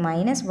 We get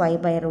 -y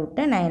by root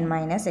 9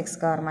 minus X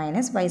square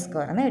minus Y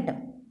square എന്ന് കിട്ടും.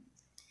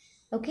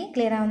 Okay,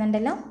 clear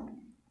ആവുന്നുണ്ടല്ലോ.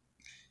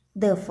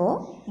 Therefore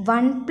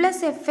 1 plus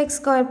fx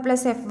square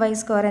plus fy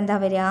square എന്താ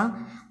വരിക,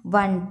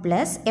 1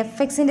 plus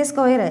fxൻ്റെ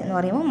square എന്ന്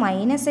പറയുമ്പോൾ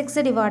 -x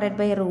divided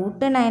by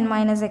root 9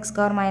 minus X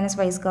square minus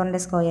Y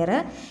സ്ക്വയറിൻ്റെ square,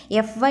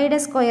 fyയുടെ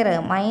square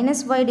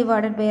 -y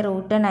divided by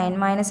root 9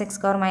 minus X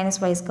square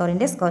minus Y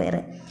സ്ക്വയറിൻ്റെ square.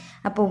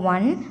 അപ്പോൾ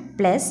 1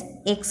 plus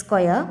X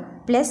square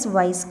plus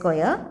Y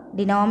square,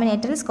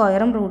 ഡിനോമിനേറ്ററിൽ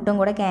സ്ക്വയറും റൂട്ടും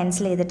കൂടെ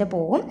ക്യാൻസൽ ചെയ്തിട്ട്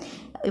പോകും.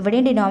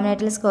 ഇവിടെയും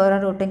ഡിനോമിനേറ്ററിൽ സ്ക്വയറും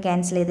റൂട്ടും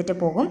ക്യാൻസൽ ചെയ്തിട്ട്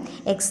പോകും.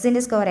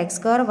 എക്സിൻ്റെ സ്ക്വയർ എക്സ്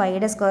സ്ക്വയർ,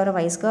 വൈയുടെ സ്ക്വയർ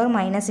വൈ സ്ക്വയർ,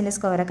 മൈനസിൻ്റെ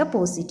സ്ക്വയറൊക്കെ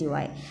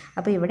പോസിറ്റീവായി.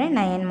 അപ്പോൾ ഇവിടെ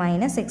 9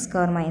 minus X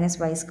square minus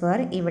Y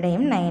square,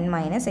 ഇവിടെയും 9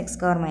 minus X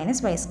square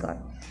minus Y square.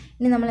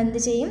 ഇനി നമ്മൾ എന്ത്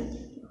ചെയ്യും,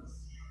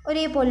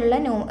 ഒരേപോലുള്ള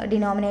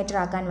ഡിനോമിനേറ്റർ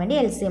ആക്കാൻ വേണ്ടി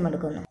LCM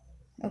എടുക്കുന്നു.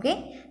 Okay,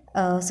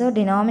 so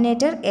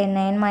denominator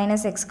 9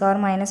 minus X square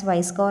minus Y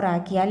square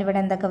ആക്കിയാൽ ഇവിടെ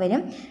എന്തൊക്കെ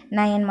വരും,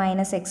 9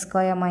 minus X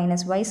square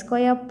minus Y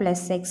square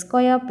plus X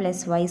square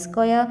plus Y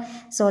square.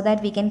 So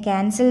that we can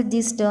cancel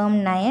this term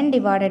 9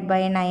 divided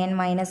by 9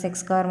 minus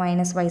X square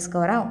minus Y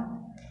square ആവും.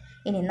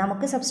 ഇനി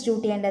നമുക്ക്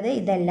substitute ചെയ്യേണ്ടത്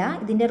ഇതല്ല,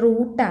 ഇതിൻ്റെ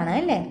റൂട്ടാണ്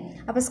അല്ലേ.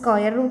 അപ്പോൾ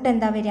സ്ക്വയർ റൂട്ട്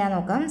എന്താ വരിക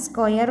നോക്കാം.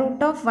 Square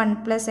root of 1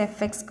 plus F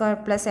X square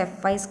plus F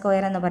Y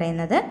square എന്ന്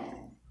പറയുന്നത്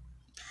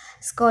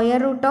square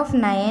root of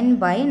 9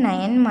 by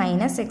 9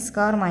 minus X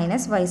square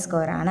minus Y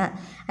square ആണ്.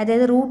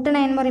 അതായത് റൂട്ട്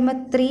 9 എന്ന് പറയുമ്പോൾ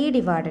 3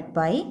 divided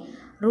by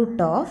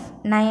root of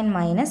 9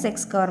 minus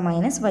X square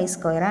minus Y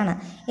square ആണ്.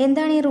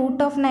 എന്താണ് ഈ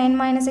root of 9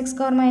 minus X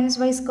square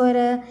minus Y square,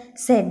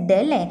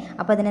 Z അല്ലേ.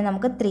 അപ്പോൾ അതിനെ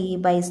നമുക്ക്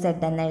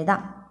 3/z എന്ന്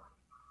എഴുതാം.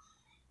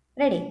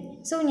 റെഡി.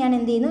 സോ ഞാൻ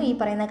എന്ത് ചെയ്യുന്നു, ഈ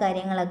പറയുന്ന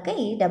കാര്യങ്ങളൊക്കെ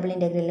ഈ ഡബിൾ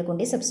ഇൻ്റഗ്രലിൽ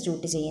കൊണ്ട്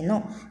സബ്സ്റ്റിറ്റ്യൂട്ട് ചെയ്യുന്നു.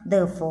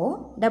 Therefore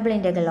double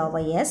integral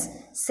over S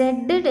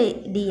Z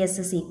D S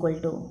is equal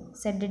to,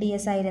 Z D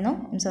S ആയിരുന്നു,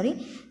 സോറി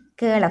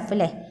കേൾ എഫ്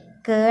അല്ലേ,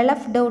 കേൾ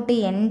F dot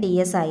N D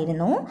S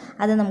ആയിരുന്നു.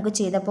 അത് നമുക്ക്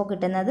ചെയ്തപ്പോൾ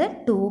കിട്ടുന്നത്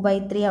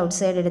 2/3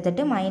 ഔട്ട്സൈഡ്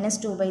എടുത്തിട്ട്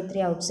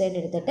 -2/3 ഔട്ട്സൈഡ്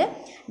എടുത്തിട്ട്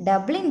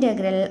double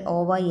integral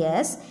over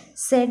S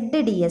Z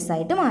D S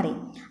ആയിട്ട് മാറി.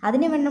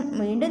 അതിന്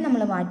വീണ്ടും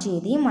നമ്മൾ മാറ്റി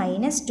എഴുതി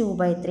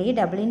 -2/3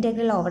 double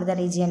integral over the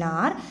region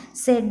R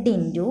Z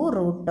into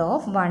root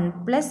of 1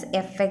 plus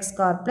F X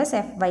square plus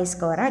F Y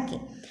square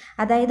ആക്കി.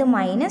 അതായത്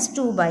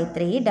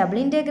 -2/3 double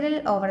integral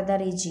over the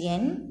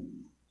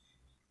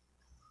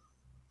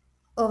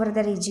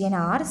region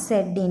R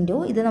Z into,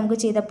 ഇത് നമുക്ക്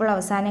ചെയ്തപ്പോൾ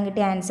അവസാനം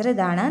കിട്ടിയ ആൻസർ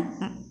ഇതാണ്,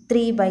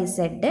 3/z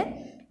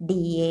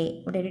dA.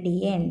 ഇവിടെ ഒരു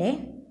dA ഉണ്ട്.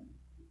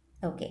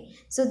 Okay,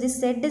 so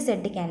this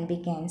Z can be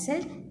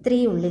cancelled.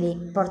 3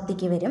 ഉള്ളിലേക്ക്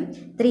പുറത്തേക്ക് വരും,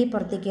 3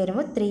 പുറത്തേക്ക്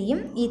വരുമ്പോൾ 3യും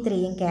ഈ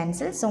 3യും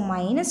cancel. So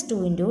 -2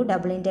 into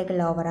double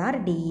integral over R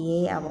dA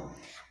ആവും.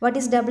 What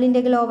is double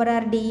integral over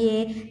R dA?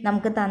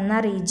 നമുക്ക്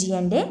തന്ന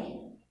റീജിയൻ്റെ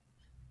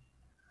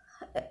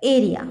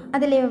ഏരിയ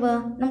അതല്ലേ.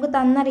 നമുക്ക്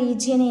തന്ന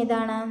റീജിയൻ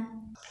ഏതാണ്?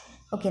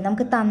 ഓക്കെ,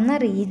 നമുക്ക് തന്ന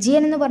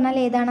റീജിയൻ എന്ന് പറഞ്ഞാൽ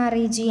ഏതാണ് ആ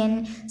റീജിയൻ?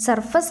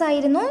 സർഫസ്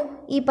ആയിരുന്നു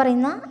ഈ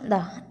പറയുന്ന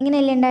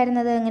ഇങ്ങനെയല്ലേ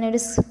ഉണ്ടായിരുന്നത്, ഇങ്ങനെ ഒരു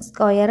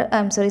സ്ക്വയർ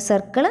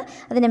സർക്കിൾ,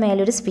 അതിൻ്റെ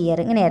മേലൊരു സ്ഫിയർ,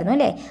 ഇങ്ങനെയായിരുന്നു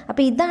അല്ലേ.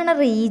 അപ്പോൾ ഇതാണ്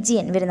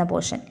റീജിയൻ വരുന്ന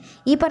പോർഷൻ.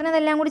 ഈ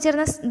പറഞ്ഞതെല്ലാം കൂടി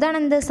ചേർന്ന ഇതാണ്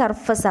എന്ത്,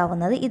 സർഫസ്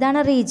ആവുന്നത്.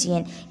 ഇതാണ്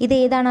റീജിയൻ. ഇത്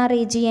ഏതാണ് ആ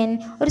റീജിയൻ?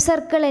 ഒരു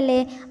സർക്കിൾ അല്ലേ.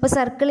 അപ്പോൾ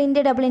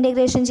സർക്കിളിൻ്റെ ഡബിൾ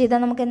ഇൻ്റഗ്രേഷൻ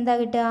ചെയ്താൽ നമുക്ക് എന്താ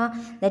കിട്ടുക?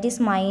 That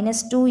is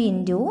 -2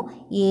 into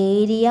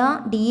area,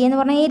 D എന്ന്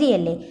പറഞ്ഞാൽ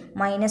ഏരിയ അല്ലേ,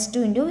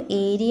 -2 into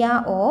area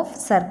of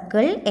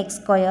circle X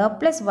square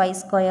plus Y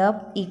square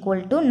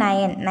equal to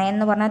 9. 9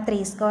 എന്ന് പറഞ്ഞാൽ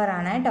 3 സ്ക്വയർ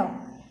ആണ് കേട്ടോ.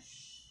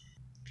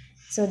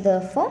 So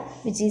therefore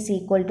which is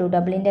equal to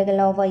double integral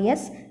over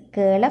s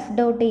curl f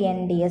dot n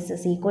ds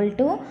is equal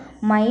to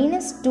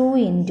 -2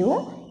 into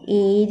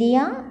area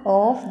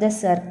of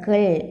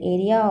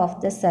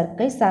the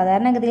circle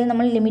സാധാരണഗതിയിൽ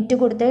നമ്മൾ limit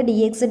കൊടുത്ത് D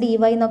X D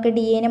Y എന്നൊക്കെ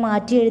D എനെ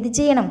മാറ്റി എഴുതി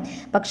ചെയ്യണം.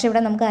 പക്ഷെ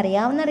ഇവിടെ നമുക്ക്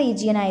അറിയാവുന്ന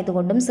റീജിയൻ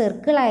ആയതുകൊണ്ടും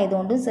സർക്കിൾ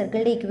ആയതുകൊണ്ടും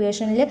സർക്കിളിൻ്റെ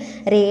ഇക്വേഷനിൽ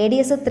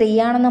റേഡിയസ് 3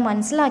 ആണെന്ന്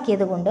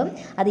മനസ്സിലാക്കിയത് കൊണ്ടും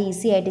അത്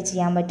ഈസി ആയിട്ട്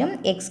ചെയ്യാൻ പറ്റും.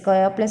 X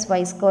square plus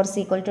Y square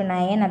equal to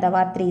 9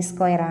 അഥവാ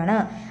 3² ആണ്.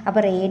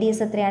 അപ്പോൾ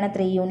റേഡിയസ് എത്രയാണ്?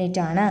 3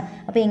 യൂണിറ്റ് ആണ്.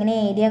 അപ്പോൾ എങ്ങനെ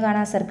ഏരിയ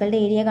കാണാം?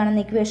 സർക്കിളിൻ്റെ ഏരിയ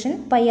കാണുന്ന ഇക്വേഷൻ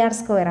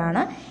πr²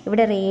 ആണ്.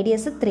 ഇവിടെ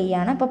റേഡിയസ് 3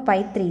 ആണ്. അപ്പോൾ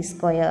pi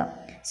 3².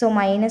 So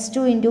minus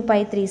 2 into pi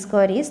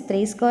 3²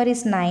 is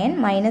 9,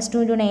 minus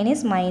 2 into 9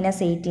 is minus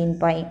 18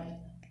 pi.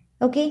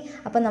 Okay,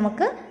 അപ്പോൾ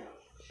നമുക്ക്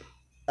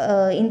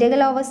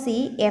integral over C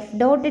F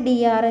dot D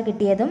R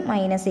കിട്ടിയതും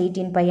മൈനസ്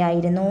 18 പൈ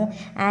ആയിരുന്നു.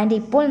 ആൻഡ്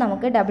ഇപ്പോൾ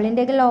നമുക്ക് ഡബിൾ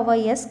ഇൻ്റഗ്രൽ ഓവർ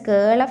എസ്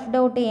കേൾ F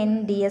dot N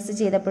D S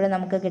ചെയ്തപ്പോഴും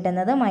നമുക്ക്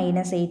കിട്ടുന്നത്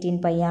minus 18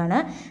 pi ആണ്.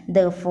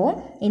 Therefore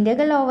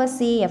integral over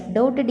C F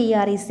dot D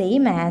R is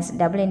same as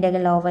double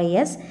integral over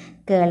S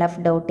curl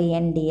F dot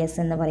N D S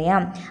എന്ന്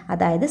പറയാം.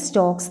 അതായത്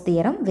Stokes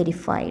theorem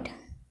verified.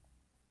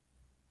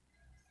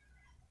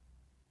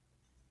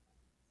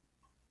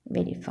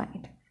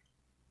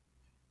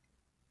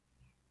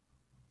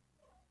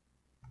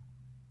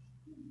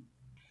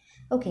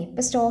 Okay,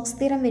 ഇപ്പോൾ Stokes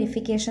theorem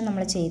verification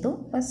നമ്മൾ ചെയ്തു.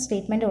 ഇപ്പോൾ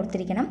സ്റ്റേറ്റ്മെൻറ്റ്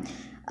ഓർത്തിരിക്കണം.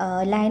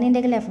 Line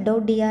integral F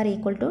dot D R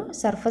equal to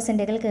surface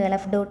integral curl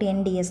F dot N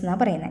D S എന്നാണ്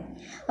പറയുന്നത്.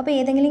 അപ്പോൾ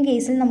ഏതെങ്കിലും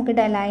കേസിൽ നമുക്ക്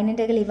ലൈൻ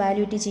ഇൻ്റഗ്രൽ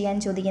ഇവാലുവേറ്റ് ചെയ്യാൻ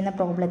ചോദിക്കുന്ന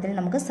പ്രോബ്ലത്തിൽ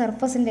നമുക്ക്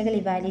സർഫസ് ഇൻ്റഗ്രൽ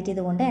ഇവാലുവേറ്റ്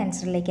ചെയ്തുകൊണ്ട്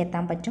ആൻസറിലേക്ക്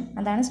എത്താൻ പറ്റും.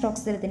 അതാണ്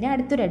സ്റ്റോക്സ് തിയറത്തിൻ്റെ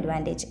അടുത്തൊരു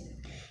അഡ്വാൻറ്റേജ്.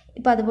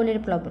 ഇപ്പോൾ അതുപോലൊരു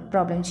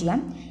പ്രോബ്ലം ചെയ്യാം.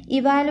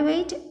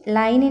 Evaluate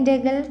line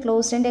integral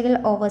closed integral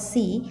over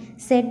C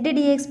Z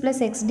D X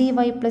plus X D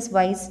Y plus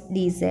Y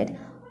D Z.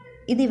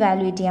 ഇത്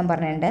ഇവാലുവേറ്റ് ചെയ്യാൻ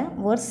പറഞ്ഞിട്ടുണ്ട്.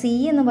 വേർ സി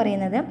എന്ന്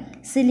പറയുന്നത്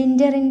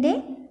സിലിണ്ടറിൻ്റെ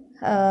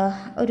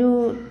ഒരു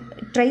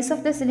trace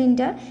of the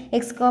cylinder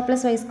X square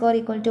plus Y square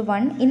equal to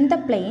 1 in the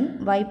plain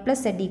Y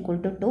plus Z equal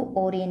to 2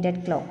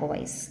 oriented clock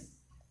vice.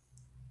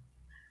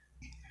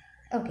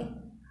 Okay,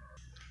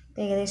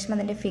 ഏകദേശം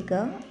അതിൻ്റെ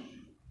figure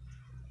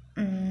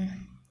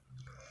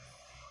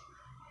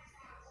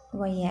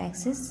y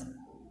axis,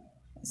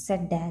 z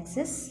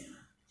axis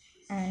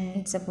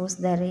and suppose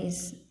there is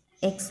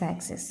x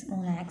axis.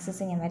 3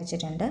 axis ഞാൻ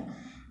വരച്ചിട്ടുണ്ട്.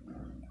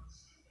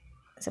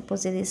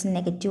 Suppose ഇത് is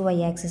negative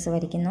y axis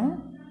വരയ്ക്കുന്നു.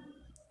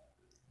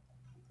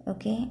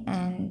 Okay,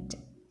 and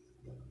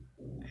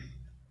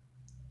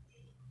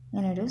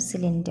ഇങ്ങനൊരു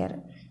cylinder.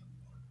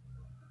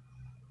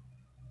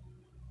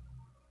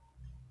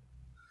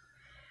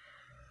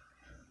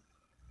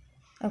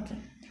 Okay,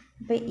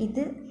 അപ്പോൾ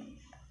ഇത്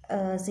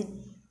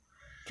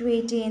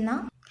situate ചെയ്യുന്ന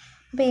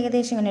ഇപ്പോൾ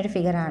ഏകദേശം ഇങ്ങനെ ഒരു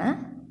ഫിഗറാണ്.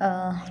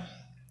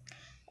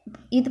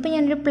 ഇതിപ്പോൾ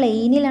ഞാനൊരു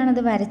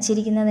പ്ലെയിനിലാണത്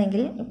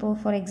വരച്ചിരിക്കുന്നതെങ്കിൽ, ഇപ്പോൾ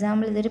ഫോർ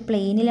എക്സാമ്പിൾ ഇതൊരു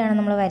പ്ലെയിനിലാണ്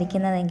നമ്മൾ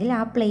വരയ്ക്കുന്നതെങ്കിൽ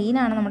ആ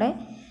പ്ലെയിനാണ് നമ്മുടെ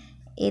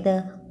ഇത്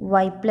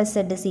Y plus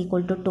Z is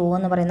equal to 2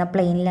 എന്ന് പറയുന്ന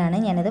പ്ലെയിനിലാണ്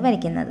ഞാനിത്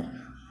വരയ്ക്കുന്നത്.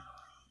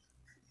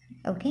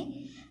 ഓക്കെ,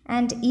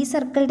 ആൻഡ് ഈ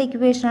സർക്കിളിൻ്റെ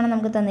ഇക്വേഷനാണ്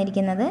നമുക്ക്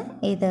തന്നിരിക്കുന്നത്.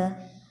 ഇത്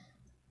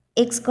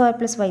X square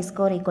plus Y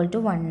square equal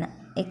to 1,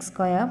 X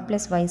square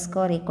plus Y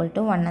square equal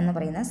to 1 എന്ന്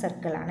പറയുന്ന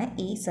സർക്കിളാണ്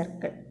ഈ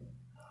സർക്കിൾ.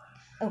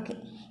 ഓക്കെ,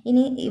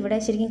 ഇനി ഇവിടെ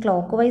ശരിക്കും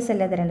ക്ലോക്ക് വൈസ്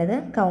അല്ല തരേണ്ടത്,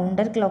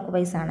 കൗണ്ടർ ക്ലോക്ക്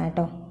വൈസ് ആണ്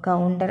കേട്ടോ.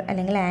 കൗണ്ടർ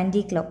അല്ലെങ്കിൽ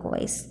anti clock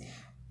vice,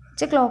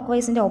 clock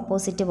വൈസിൻ്റെ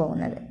opposite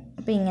പോകുന്നത്.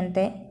 അപ്പോൾ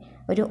ഇങ്ങനത്തെ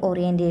ഒരു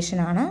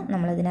ഓറിയൻറ്റേഷനാണ്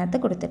നമ്മളിതിനകത്ത്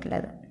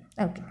കൊടുത്തിട്ടുള്ളത്.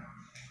 Okay,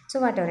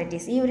 so what ever it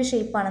is, ഈ ഒരു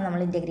ഷേപ്പാണ് നമ്മൾ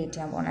ഇൻറ്റഗ്രേറ്റ്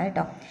ചെയ്യാൻ പോകുന്നത്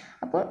കേട്ടോ.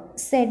 അപ്പോൾ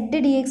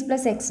Z D X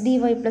plus X D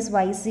Y plus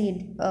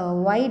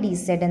Y D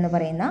Z എന്ന്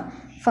പറയുന്ന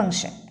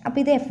ഫംഗ്ഷൻ. അപ്പോൾ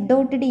ഇത് എഫ്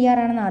ഡോട്ട് ഡി ആർ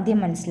ആണെന്ന്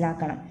ആദ്യം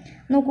മനസ്സിലാക്കണം.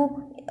 നോക്കൂ,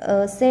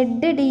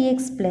 Z D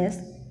X plus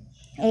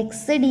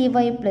X D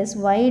Y plus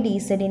Y D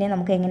സെഡിനെ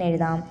നമുക്ക് എങ്ങനെ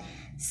എഴുതാം?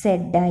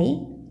 Said I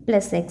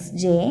plus X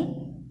J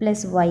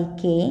plus Y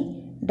K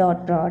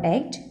dot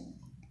product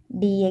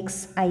D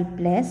X I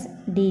plus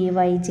D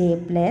Y J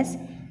plus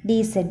D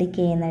Z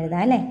K എന്ന്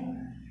എഴുതാം അല്ലേ.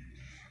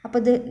 അപ്പോൾ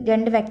ഇത്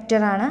രണ്ട്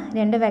വെക്റ്ററാണ്.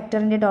 രണ്ട്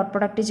വെക്റ്ററിൻ്റെ ഡോട്ട്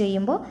പ്രൊഡക്റ്റ്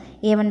ചെയ്യുമ്പോൾ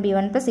A1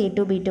 B1 plus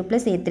A2 B2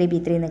 plus A3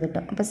 B3 എന്ന്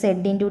കിട്ടും. അപ്പോൾ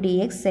Z into D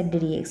X Z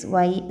D X,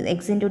 Y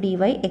X into D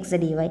Y X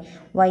D Y,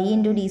 Y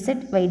into D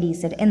Z Y D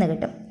Z എന്ന്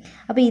കിട്ടും.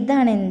 അപ്പോൾ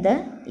ഇതാണ് എന്ത്?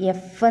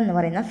 F എന്ന്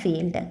പറയുന്ന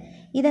ഫീൽഡ്.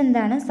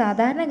 ഇതെന്താണ്?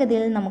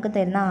 സാധാരണഗതിയിൽ നമുക്ക്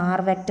തരുന്ന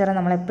ആർ വെക്റ്റർ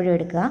നമ്മളെപ്പോഴും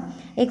എടുക്കുക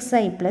X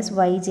I plus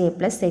Y J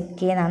plus Z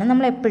K എന്നാണ്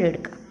നമ്മളെപ്പോഴും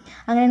എടുക്കുക.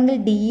 അങ്ങനെയാണെങ്കിൽ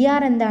ഡി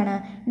ആർ എന്താണ്?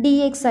 D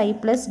X I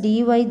plus D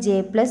Y J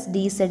plus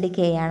D Z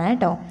K ആണ്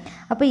കേട്ടോ.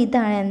 അപ്പോൾ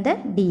ഇതാണ് എന്ത്?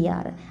 D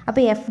R.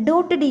 അപ്പോൾ എഫ്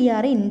ഡോട്ട് ഡി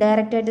ആർ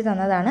ഇൻഡയറക്റ്റായിട്ട്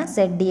തന്നതാണ്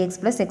Z D X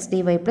plus X D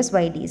Y plus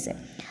Y D Z.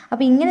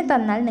 അപ്പോൾ ഇങ്ങനെ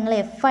തന്നാൽ നിങ്ങൾ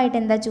എഫ് ആയിട്ട്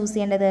എന്താ ചൂസ്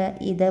ചെയ്യേണ്ടത്?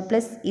 ഇത്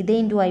പ്ലസ് ഇത്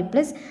ഇൻറ്റു ഐ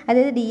പ്ലസ്,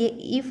 അതായത്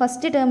ഈ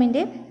first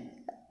ടേമിൻ്റെ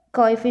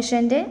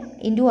coefficient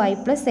into I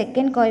plus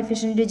second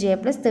coefficient into J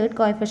plus third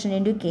coefficient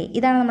into K.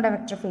 ഇതാണ് നമ്മുടെ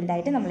വെക്റ്റർ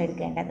ഫീൽഡായിട്ട് നമ്മൾ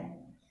എടുക്കേണ്ടത്.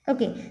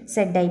 Okay,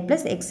 said I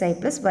plus X I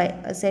plus Y,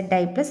 said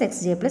I plus X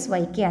J plus Y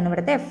K ആണ്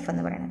ഇവിടുത്തെ F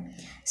എന്ന് പറയുന്നത്.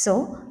 So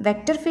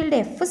vector field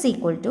F is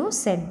equal to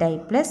said I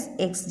plus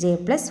X J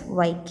plus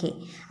Y K.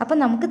 അപ്പോൾ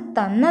നമുക്ക്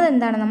തന്നത്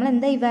എന്താണ്? നമ്മൾ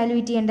എന്താ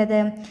ഇവാലുവേറ്റ് ചെയ്യേണ്ടത്?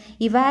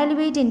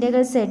 Evaluate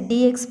integral Z D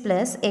X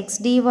plus X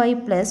D Y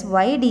plus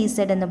Y D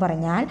Z എന്ന്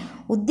പറഞ്ഞാൽ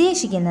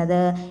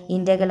ഉദ്ദേശിക്കുന്നത്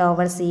integral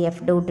over C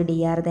F dot D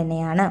R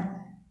തന്നെയാണ്.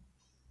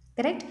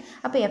 കറക്റ്റ്.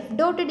 അപ്പോൾ F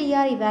dot D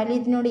R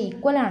ഇവാലുവേറ്റിനോട്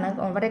equal ആണ്,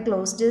 അവിടെ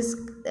ക്ലോസ്ഡ്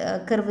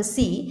കർവ്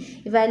സി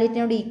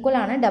ഇവാലുവേറ്റിനോട് ഈക്വൽ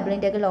ആണ് double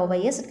integral over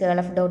S കേൾ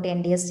F dot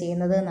N D S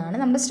ചെയ്യുന്നത് എന്നാണ്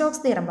നമ്മുടെ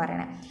സ്റ്റോക്സ് തിയറം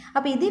പറയുന്നത്.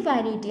 അപ്പോൾ ഇത്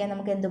ഇവാലുവേറ്റ് ചെയ്യാൻ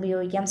നമുക്ക് എന്ത്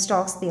ഉപയോഗിക്കാം?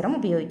 സ്റ്റോക്സ് തിയറം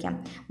ഉപയോഗിക്കാം.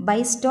 By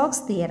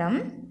Stokes theorem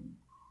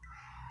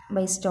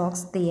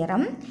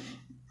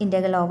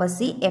integral over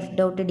c f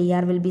dot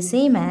dr will be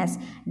same as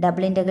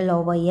double integral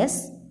over s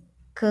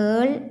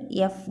curl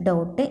F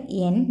dot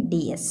N D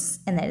S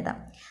എന്നെഴുതാം.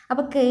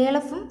 അപ്പോൾ കേൾ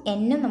എഫും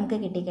എന്നും നമുക്ക്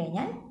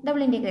കിട്ടിക്കഴിഞ്ഞാൽ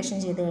ഡബിൾ ഇൻറ്റഗ്രേഷൻ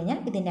ചെയ്ത് കഴിഞ്ഞാൽ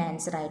ഇതിൻ്റെ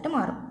ആൻസറായിട്ട്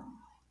മാറും.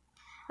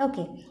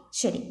 ഓക്കെ,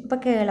 ശരി.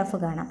 ഇപ്പോൾ കേൾ എഫ്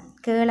കാണാം.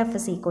 കേൾ F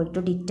is equal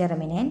to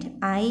determinant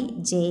I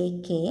J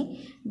K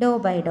Dr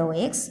by Dr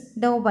X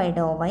Dr by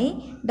Dr Y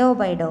Dr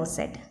by Dr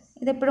Z.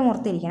 ഇതെപ്പോഴും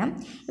ഓർത്തിരിക്കണം.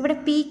 ഇവിടെ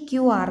പി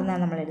ക്യു ആർ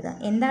എന്നാണ് നമ്മൾ എഴുതുക.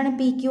 എന്താണ്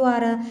പി ക്യു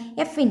ആർ?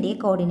 എഫിൻ്റെ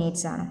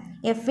കോർഡിനേറ്റ്സ് ആണ്.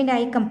 എഫിൻ്റെ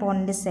I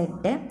component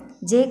Z,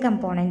 J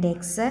component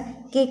X,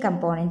 K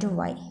component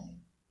Y.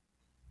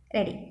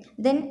 Ready.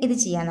 Then ഇത്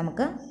ചെയ്യാം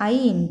നമുക്ക്. I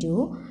into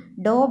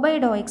Dr by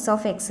Dr X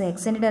of X,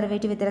 എക്സിൻ്റെ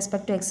derivative with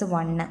respect to X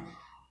 1.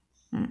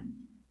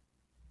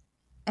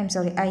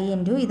 I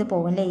into ഇത്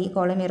പോകില്ലേ, ഈ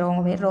column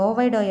raw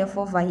by doh f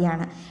of Y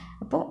ആണ്.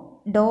 അപ്പോൾ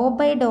ഡോ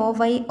by Dr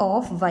Y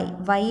of Y,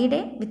 വൈയുടെ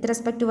with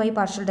respect to Y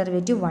partial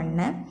derivative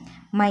 1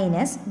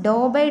 minus Dr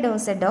by Dr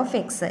Z of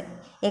X,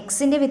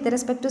 എക്സിൻ്റെ with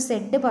respect to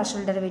Z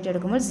partial derivative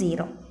എടുക്കുമ്പോൾ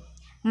 0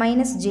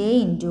 minus J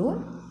into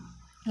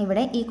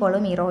ഇവിടെ ഈ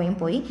column ഈ റോയും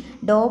പോയി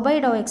ഡോ by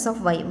Dr X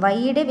of Y,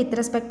 വൈയുടെ with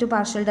respect to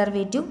partial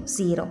derivative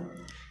 0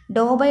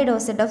 Dr by Dr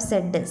Z of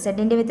Z,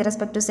 സെഡിൻ്റെ with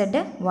respect to Z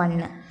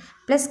 1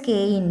 plus K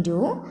into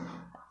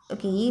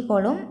okay ഈ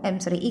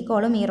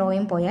കോളും ഈ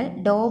റോയും പോയാൽ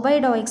ഡോ by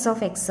Dr X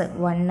of X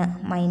 1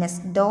 minus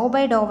Dr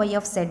by Dr Y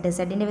of Z,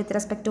 സെഡിൻ്റെ with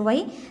respect to Y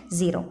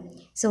 0.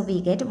 So we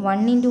get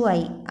 1 into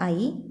I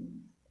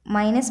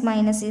minus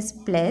minus is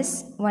plus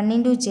 1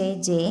 into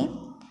J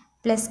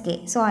plus K.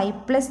 So I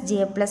plus J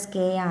plus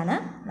K ആണ്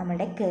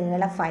നമ്മുടെ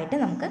കേൾ F ആയിട്ട്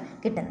നമുക്ക്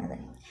കിട്ടുന്നത്.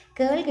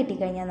 കേൾ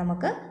കിട്ടിക്കഴിഞ്ഞാൽ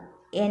നമുക്ക്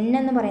N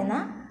എന്ന് പറയുന്ന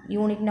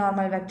unit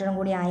normal വെക്ടറും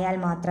കൂടി ആയാൽ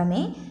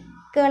മാത്രമേ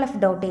കേൾ എഫ്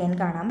ഡോട്ട് എൻ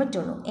കാണാൻ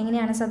പറ്റുള്ളൂ.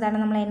 എങ്ങനെയാണ് സാധാരണ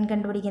നമ്മൾ എൻ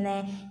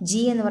കണ്ടുപിടിക്കുന്നത്?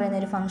 ജി എന്ന് പറയുന്ന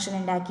ഒരു ഫംഗ്ഷൻ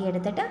ഉണ്ടാക്കി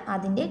എടുത്തിട്ട്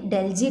അതിൻ്റെ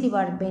del G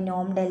divide by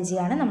Noam del G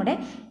ആണ് നമ്മുടെ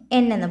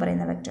എൻ എന്ന്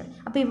പറയുന്ന വെക്ടർ.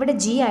 അപ്പോൾ ഇവിടെ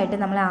ജി ആയിട്ട്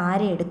നമ്മൾ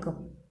ആരെ എടുക്കും?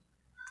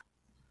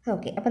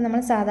 ഓക്കെ, അപ്പോൾ നമ്മൾ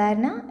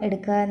സാധാരണ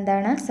എടുക്കുക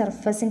എന്താണ്?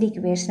 സർഫസിൻ്റെ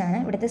ഇക്വേഷനാണ്.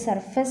 ഇവിടുത്തെ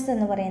സർഫസ്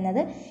എന്ന്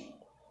പറയുന്നത്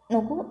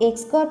നോക്കൂ,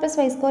 X square plus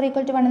Y square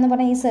equal to 1 എന്ന്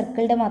പറഞ്ഞാൽ ഈ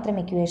സർക്കിളിൻ്റെ മാത്രം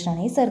ഇക്വേഷനാണ്.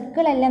 ഈ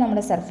സർക്കിളല്ല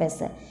നമ്മുടെ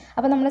സർഫസ്.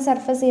 അപ്പോൾ നമ്മൾ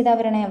സർഫസ് ചെയ്താൽ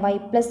വരണേ Y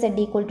plus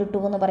Z equal to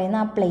 2 എന്ന് പറയുന്ന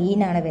ആ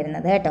പ്ലെയിൻ ആണ്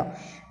വരുന്നത് കേട്ടോ.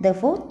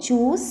 Therefore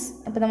choose.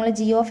 അപ്പോൾ നമ്മൾ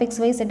G of X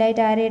Y Z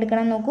ആയിട്ട് ആരെ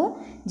എടുക്കണം നോക്കൂ?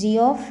 G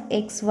of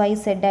X Y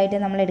Z ആയിട്ട്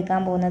നമ്മൾ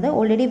എടുക്കാൻ പോകുന്നത്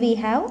already we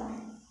have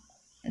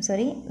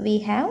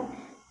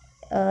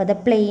the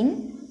plain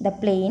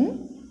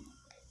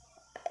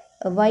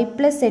Y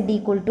plus Z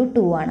equal to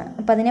 2 ആണ്.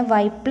 അപ്പോൾ അതിനെ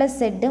Y plus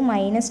Z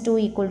minus 2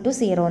 equal to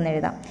 0 എന്ന്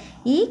എഴുതാം.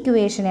 ഈ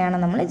ഇക്വേഷനെയാണ്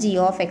നമ്മൾ G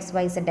of X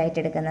Y Z ആയിട്ട്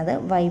എടുക്കുന്നത്,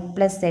 Y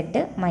plus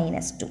Z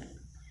minus 2.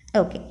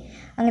 Okay,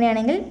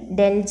 അങ്ങനെയാണെങ്കിൽ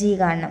ഡെൽ ജി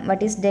കാണണം.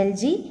 What is del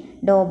G?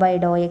 Dr by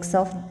Dr X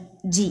of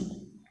G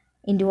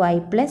into I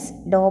plus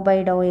Dr by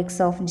Dr X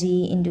of G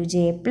into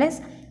J plus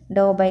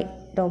Dr by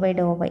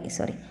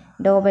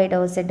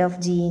Dr Z of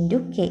G into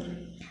K.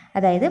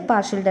 അതായത്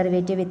partial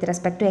derivative with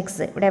respect to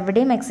X, ഇവിടെ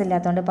എവിടെയും X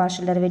ഇല്ലാത്തതുകൊണ്ട്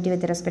partial derivative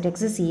with respect to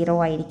X 0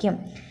 ആയിരിക്കും.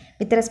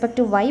 With respect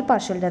to Y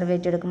partial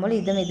derivative എടുക്കുമ്പോൾ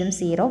ഇതും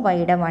 0,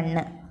 വൈയുടെ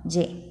 1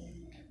 J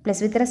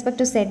plus with respect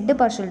to Z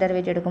partial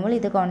derivative എടുക്കുമ്പോൾ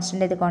ഇത്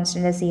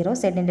constant 0,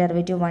 സെഡിൻ്റെ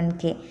derivative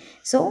 1k.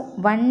 So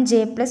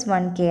 1j plus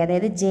 1k,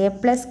 അതായത് ജെ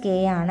പ്ലസ് കെ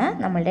ആണ്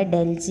നമ്മളുടെ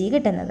ഡെൽ ജി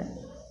കിട്ടുന്നത്.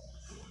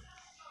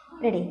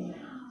 Ready.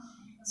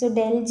 So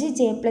del G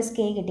J plus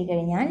K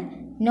കിട്ടിക്കഴിഞ്ഞാൽ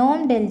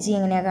നോം ഡെൽ ജി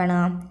എങ്ങനെയാണ്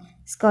കാണാം?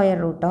 സ്ക്വയർ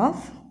റൂട്ട്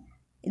ഓഫ്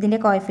ഇതിൻ്റെ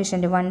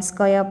കോഎഫിഷ്യൻറ്റ് 1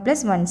 സ്ക്വയർ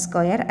പ്ലസ് 1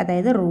 സ്ക്വയർ,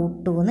 അതായത്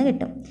 √2 എന്ന്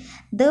കിട്ടും.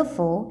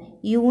 Therefore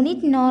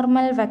unit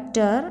normal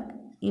vector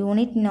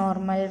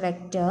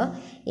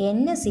n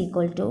is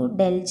equal to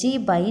del g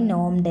by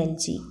norm del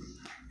g,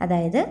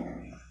 അതായത്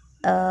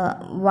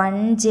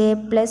 1j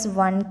plus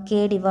 1k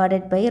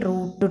divided by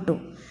 √2.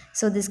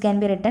 So this can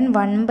be written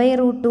 1 by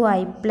 √2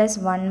 I plus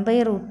 1 by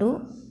 √2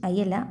 I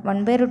അല്ല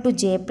 1 by √2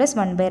 j plus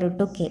 1 by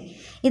 √2 k.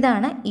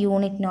 ഇതാണ്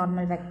unit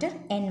normal vector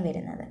n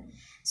വരുന്നത്.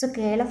 So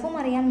കേൾ എഫും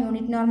അറിയാം,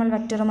 unit normal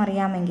വെക്റ്ററും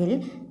അറിയാമെങ്കിൽ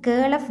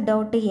കേൾ F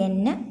dot N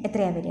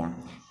എത്രയാണ് വരിക?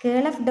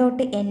 കേൾ F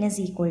dot N is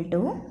equal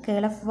to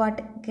curl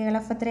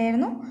F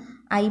എത്രയായിരുന്നു?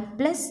 I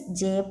plus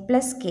J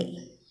plus K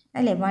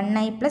അല്ലേ,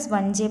 1i plus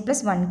 1j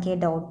plus 1k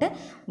dot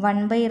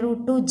 1 by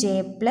 √2 j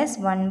plus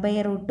 1 by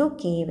 √2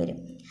 k വരും.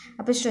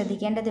 അപ്പോൾ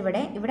ശ്രദ്ധിക്കേണ്ടത്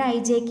ഇവിടെ ഐ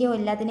ജെ കെയോ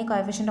എല്ലാത്തിൻ്റെയും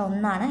കോഎഫിഷ്യൻ്റ്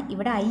 1 ആണ്,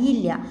 ഇവിടെ ഐ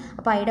ഇല്ല.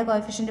 അപ്പോൾ ഐയുടെ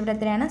കോഎഫിഷ്യൻ്റ് ഇവിടെ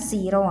എത്രയാണ്?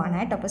 0 ആണ്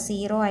കേട്ടോ. അപ്പോൾ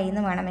 0i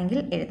എന്ന് വേണമെങ്കിൽ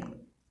എഴുതാം.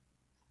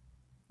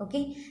 ഓക്കെ,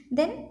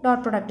 ദെൻ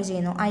ഡോട്ട് പ്രൊഡക്റ്റ്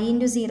ചെയ്യുന്നു. ഐ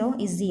ഇൻറ്റു 0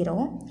 ഇസ് 0,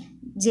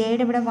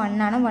 ജെയുടെ ഇവിടെ 1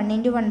 ആണ്, 1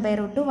 ഇൻറ്റു 1 by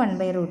 √2 1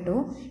 by √2,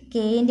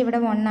 കെയിൻ്റെ ഇവിടെ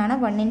 1 ആണ്,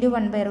 1 into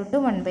 1 by √2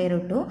 1 by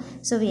 √2.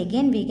 So we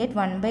get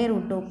 1 by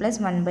 √2 plus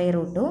 1 by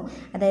 √2,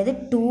 അതായത്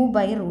 2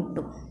 by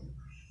 √2.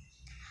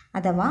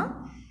 അഥവാ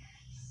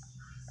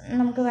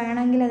നമുക്ക്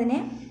വേണമെങ്കിൽ അതിനെ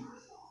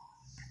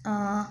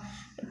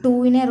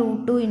 2നെ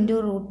 √2 ഇൻറ്റു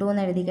 √2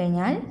 എന്ന് എഴുതി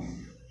കഴിഞ്ഞാൽ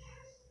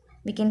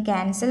We can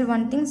cancel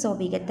one thing, so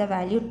we get the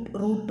value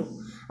root 2.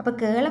 അപ്പോൾ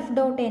കേൾ ഓഫ്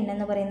ഡോട്ട് എൻ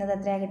എന്ന് പറയുന്നത്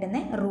എത്രയാണ്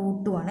കിട്ടുന്നത്? റൂട്ട്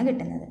 2 ആണ്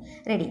കിട്ടുന്നത്.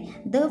 Ready.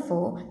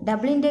 Therefore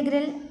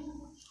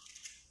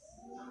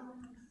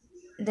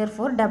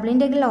double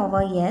integral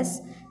over s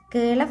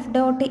curl f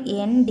dot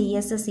n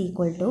ds is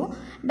equal to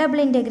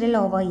double integral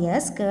over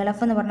s curl f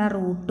എന്ന് പറഞ്ഞാൽ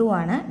root 2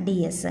 ആണ്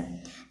ds.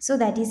 So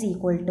that is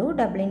equal to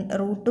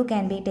root 2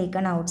 can be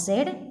taken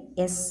outside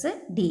s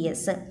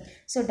ds.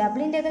 So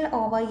double integral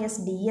over s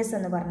ds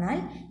എന്ന് പറഞ്ഞാൽ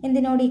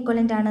എന്തിനോട്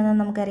equivalent ആണെന്ന്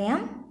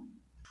നമുക്കറിയാം.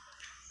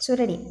 So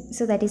ready.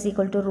 So that is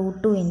equal to root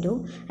 2 into,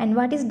 and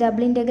what is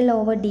double integral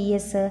over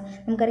ds?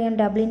 നമുക്കറിയാം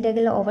double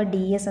integral over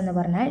ds എന്ന്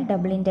പറഞ്ഞാൽ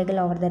double integral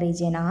over the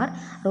region r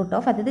root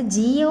of, അതായത്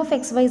g of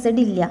x y z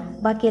ഇല്ല,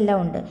 ബാക്കിയെല്ലാം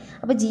ഉണ്ട്.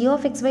 അപ്പോൾ g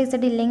of x y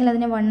z ഇല്ലെങ്കിൽ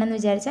അതിനെ 1 എന്ന്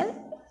വിചാരിച്ചാൽ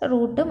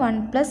റൂട്ട് 1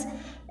 പ്ലസ്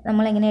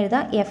നമ്മളെങ്ങനെ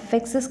എഴുതാം? F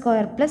X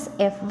square plus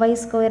F Y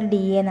square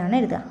D എന്നാണ്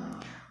എഴുതുക.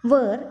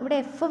 ഇവിടെ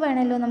എഫ്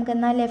വേണമല്ലോ നമുക്ക്,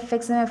 എന്നാൽ എഫ്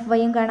എക്സും എഫ്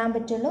വൈയും കാണാൻ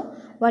പറ്റുള്ളൂ.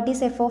 What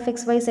is F of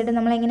X Y Z?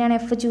 നമ്മൾ എങ്ങനെയാണ്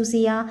എഫ് ചൂസ്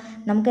ചെയ്യുക?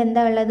 നമുക്ക്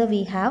എന്താ ഉള്ളത്?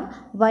 We have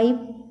Y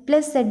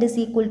plus Z is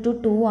equal to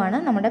 2 ആണ്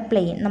നമ്മുടെ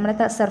പ്ലെയിൻ, നമ്മുടെ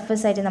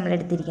സർഫസ് ആയിട്ട് നമ്മൾ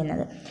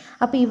എടുത്തിരിക്കുന്നത്.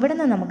 അപ്പോൾ ഇവിടെ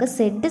നിന്ന് നമുക്ക്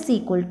Z is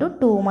equal to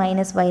 2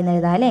 minus Y എന്ന്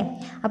എഴുതാം അല്ലേ?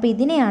 അപ്പോൾ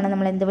ഇതിനെയാണ്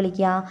നമ്മൾ എന്ത്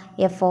വിളിക്കുക?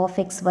 എഫ് ഓഫ്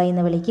എക്സ് വൈ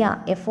എന്ന് വിളിക്കുക.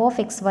 എഫ് ഓഫ്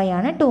എക്സ് വൈ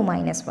ആണ് 2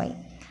 minus Y.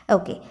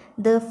 Okay.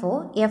 Therefore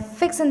F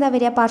X എന്താ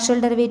വരിക? Partial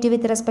derivative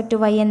with respect to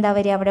Y എന്താ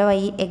വരിക? അവിടെ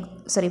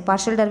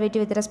partial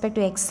derivative with respect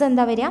to X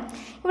എന്താ വരിക?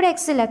 ഇവിടെ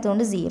എക്സ്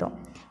ഇല്ലാത്തതുകൊണ്ട് 0.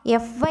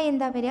 എഫ് വൈ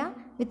എന്താ വരിക?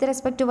 With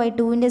respect to Y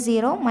 2ൻ്റെ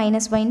 0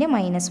 minus വൈൻ്റെ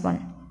 -1.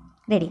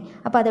 Ready.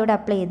 അപ്പോൾ അതവിടെ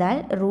അപ്ലൈ ചെയ്താൽ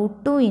root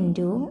 2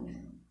 into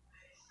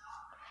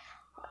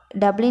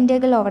double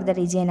integral over the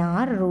region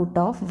R root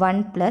of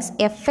 1 plus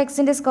F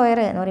എക്സിൻ്റെ സ്ക്വയർ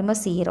എന്ന് പറയുമ്പോൾ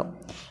 0,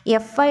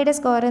 എഫ് ഐയുടെ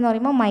സ്ക്വയർ എന്ന്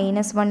പറയുമ്പോൾ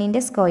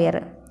 -1ൻ്റെ square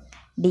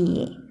D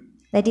A.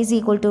 That is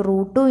equal to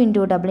root 2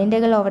 into double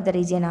integral over the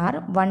region r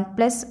 1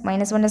 plus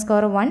 -1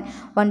 square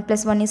 1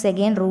 plus 1 is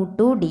again root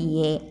 2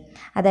 dA.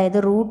 അതായത്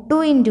root 2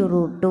 into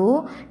root 2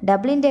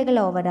 double integral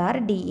over R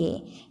D A.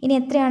 ഇനി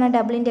എത്രയാണ്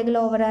double integral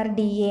over R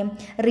D A?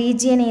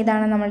 Region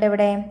ഏതാണ് നമ്മളുടെ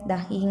ഇവിടെ?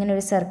 ഇങ്ങനെ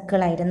ഒരു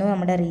സർക്കിളായിരുന്നു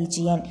നമ്മുടെ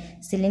region.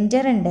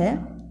 Cylinder ഉണ്ട്,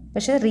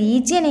 പക്ഷേ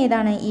റീജിയൻ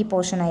ഏതാണ്? ഈ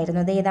പോർഷൻ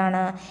ആയിരുന്നു. ഇത്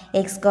ഏതാണ്?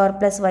 X square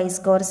plus Y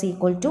square is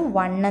equal to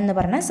 1 എന്ന്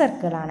പറഞ്ഞ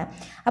സർക്കിളാണ്.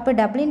 അപ്പോൾ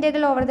double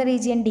integral over the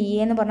region D A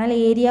എന്ന് പറഞ്ഞാൽ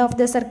ഏരിയ ഓഫ്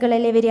ദ സർക്കിൾ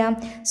അല്ലേ വരിക?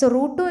 So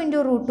root 2 into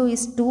root 2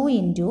 is 2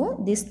 into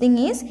this thing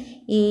is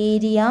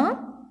area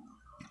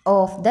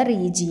of the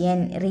region.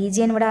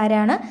 Region ഇവിടെ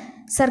ആരാണ്?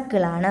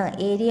 സർക്കിളാണ്.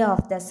 Area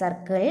of the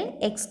circle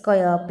X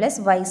square plus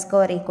Y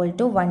square equal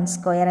to 1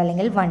 square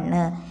അല്ലെങ്കിൽ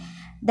 1.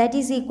 That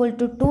is equal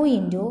to 2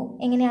 into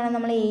എങ്ങനെയാണ്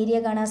നമ്മൾ area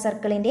കാണുക?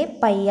 സർക്കിളിൻ്റെ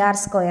pi R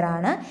square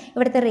ആണ്.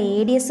 ഇവിടുത്തെ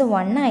radius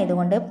 1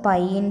 ആയതുകൊണ്ട്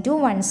പൈ ഇൻറ്റു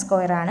 1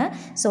 സ്ക്വയർ ആണ്.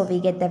 So we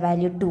get the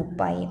value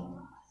 2π.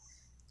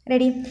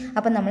 Ready.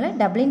 അപ്പം നമ്മൾ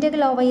ഡബിൾ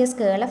ഇൻറ്റഗ്രൽ ഓവർ എസ്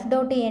കേൾ F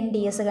dot N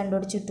D S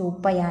കണ്ടുപിടിച്ചു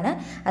 2π ആണ്.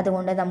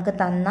 അതുകൊണ്ട് നമുക്ക്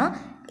തന്ന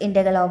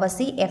integral over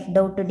C F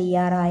dot D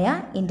R ആയ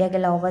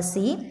integral over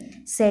C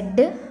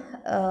Z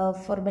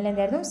formula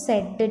എന്തായിരുന്നു?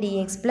 Z D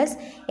X plus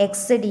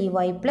X D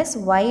Y plus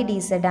Y D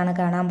Z ആണ്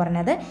കാണാൻ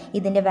പറഞ്ഞത്.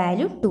 ഇതിൻ്റെ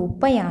വാല്യൂ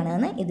 2π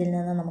ആണെന്ന് ഇതിൽ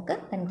നിന്ന് നമുക്ക്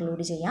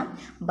കൺക്ലൂഡ് ചെയ്യാം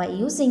by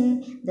using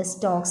the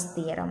Stokes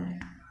theorem.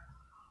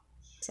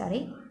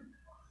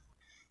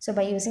 So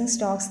by using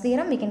Stokes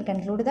theorem we can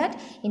conclude that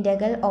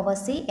integral over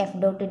c f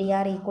dot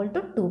dr equal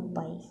to 2π.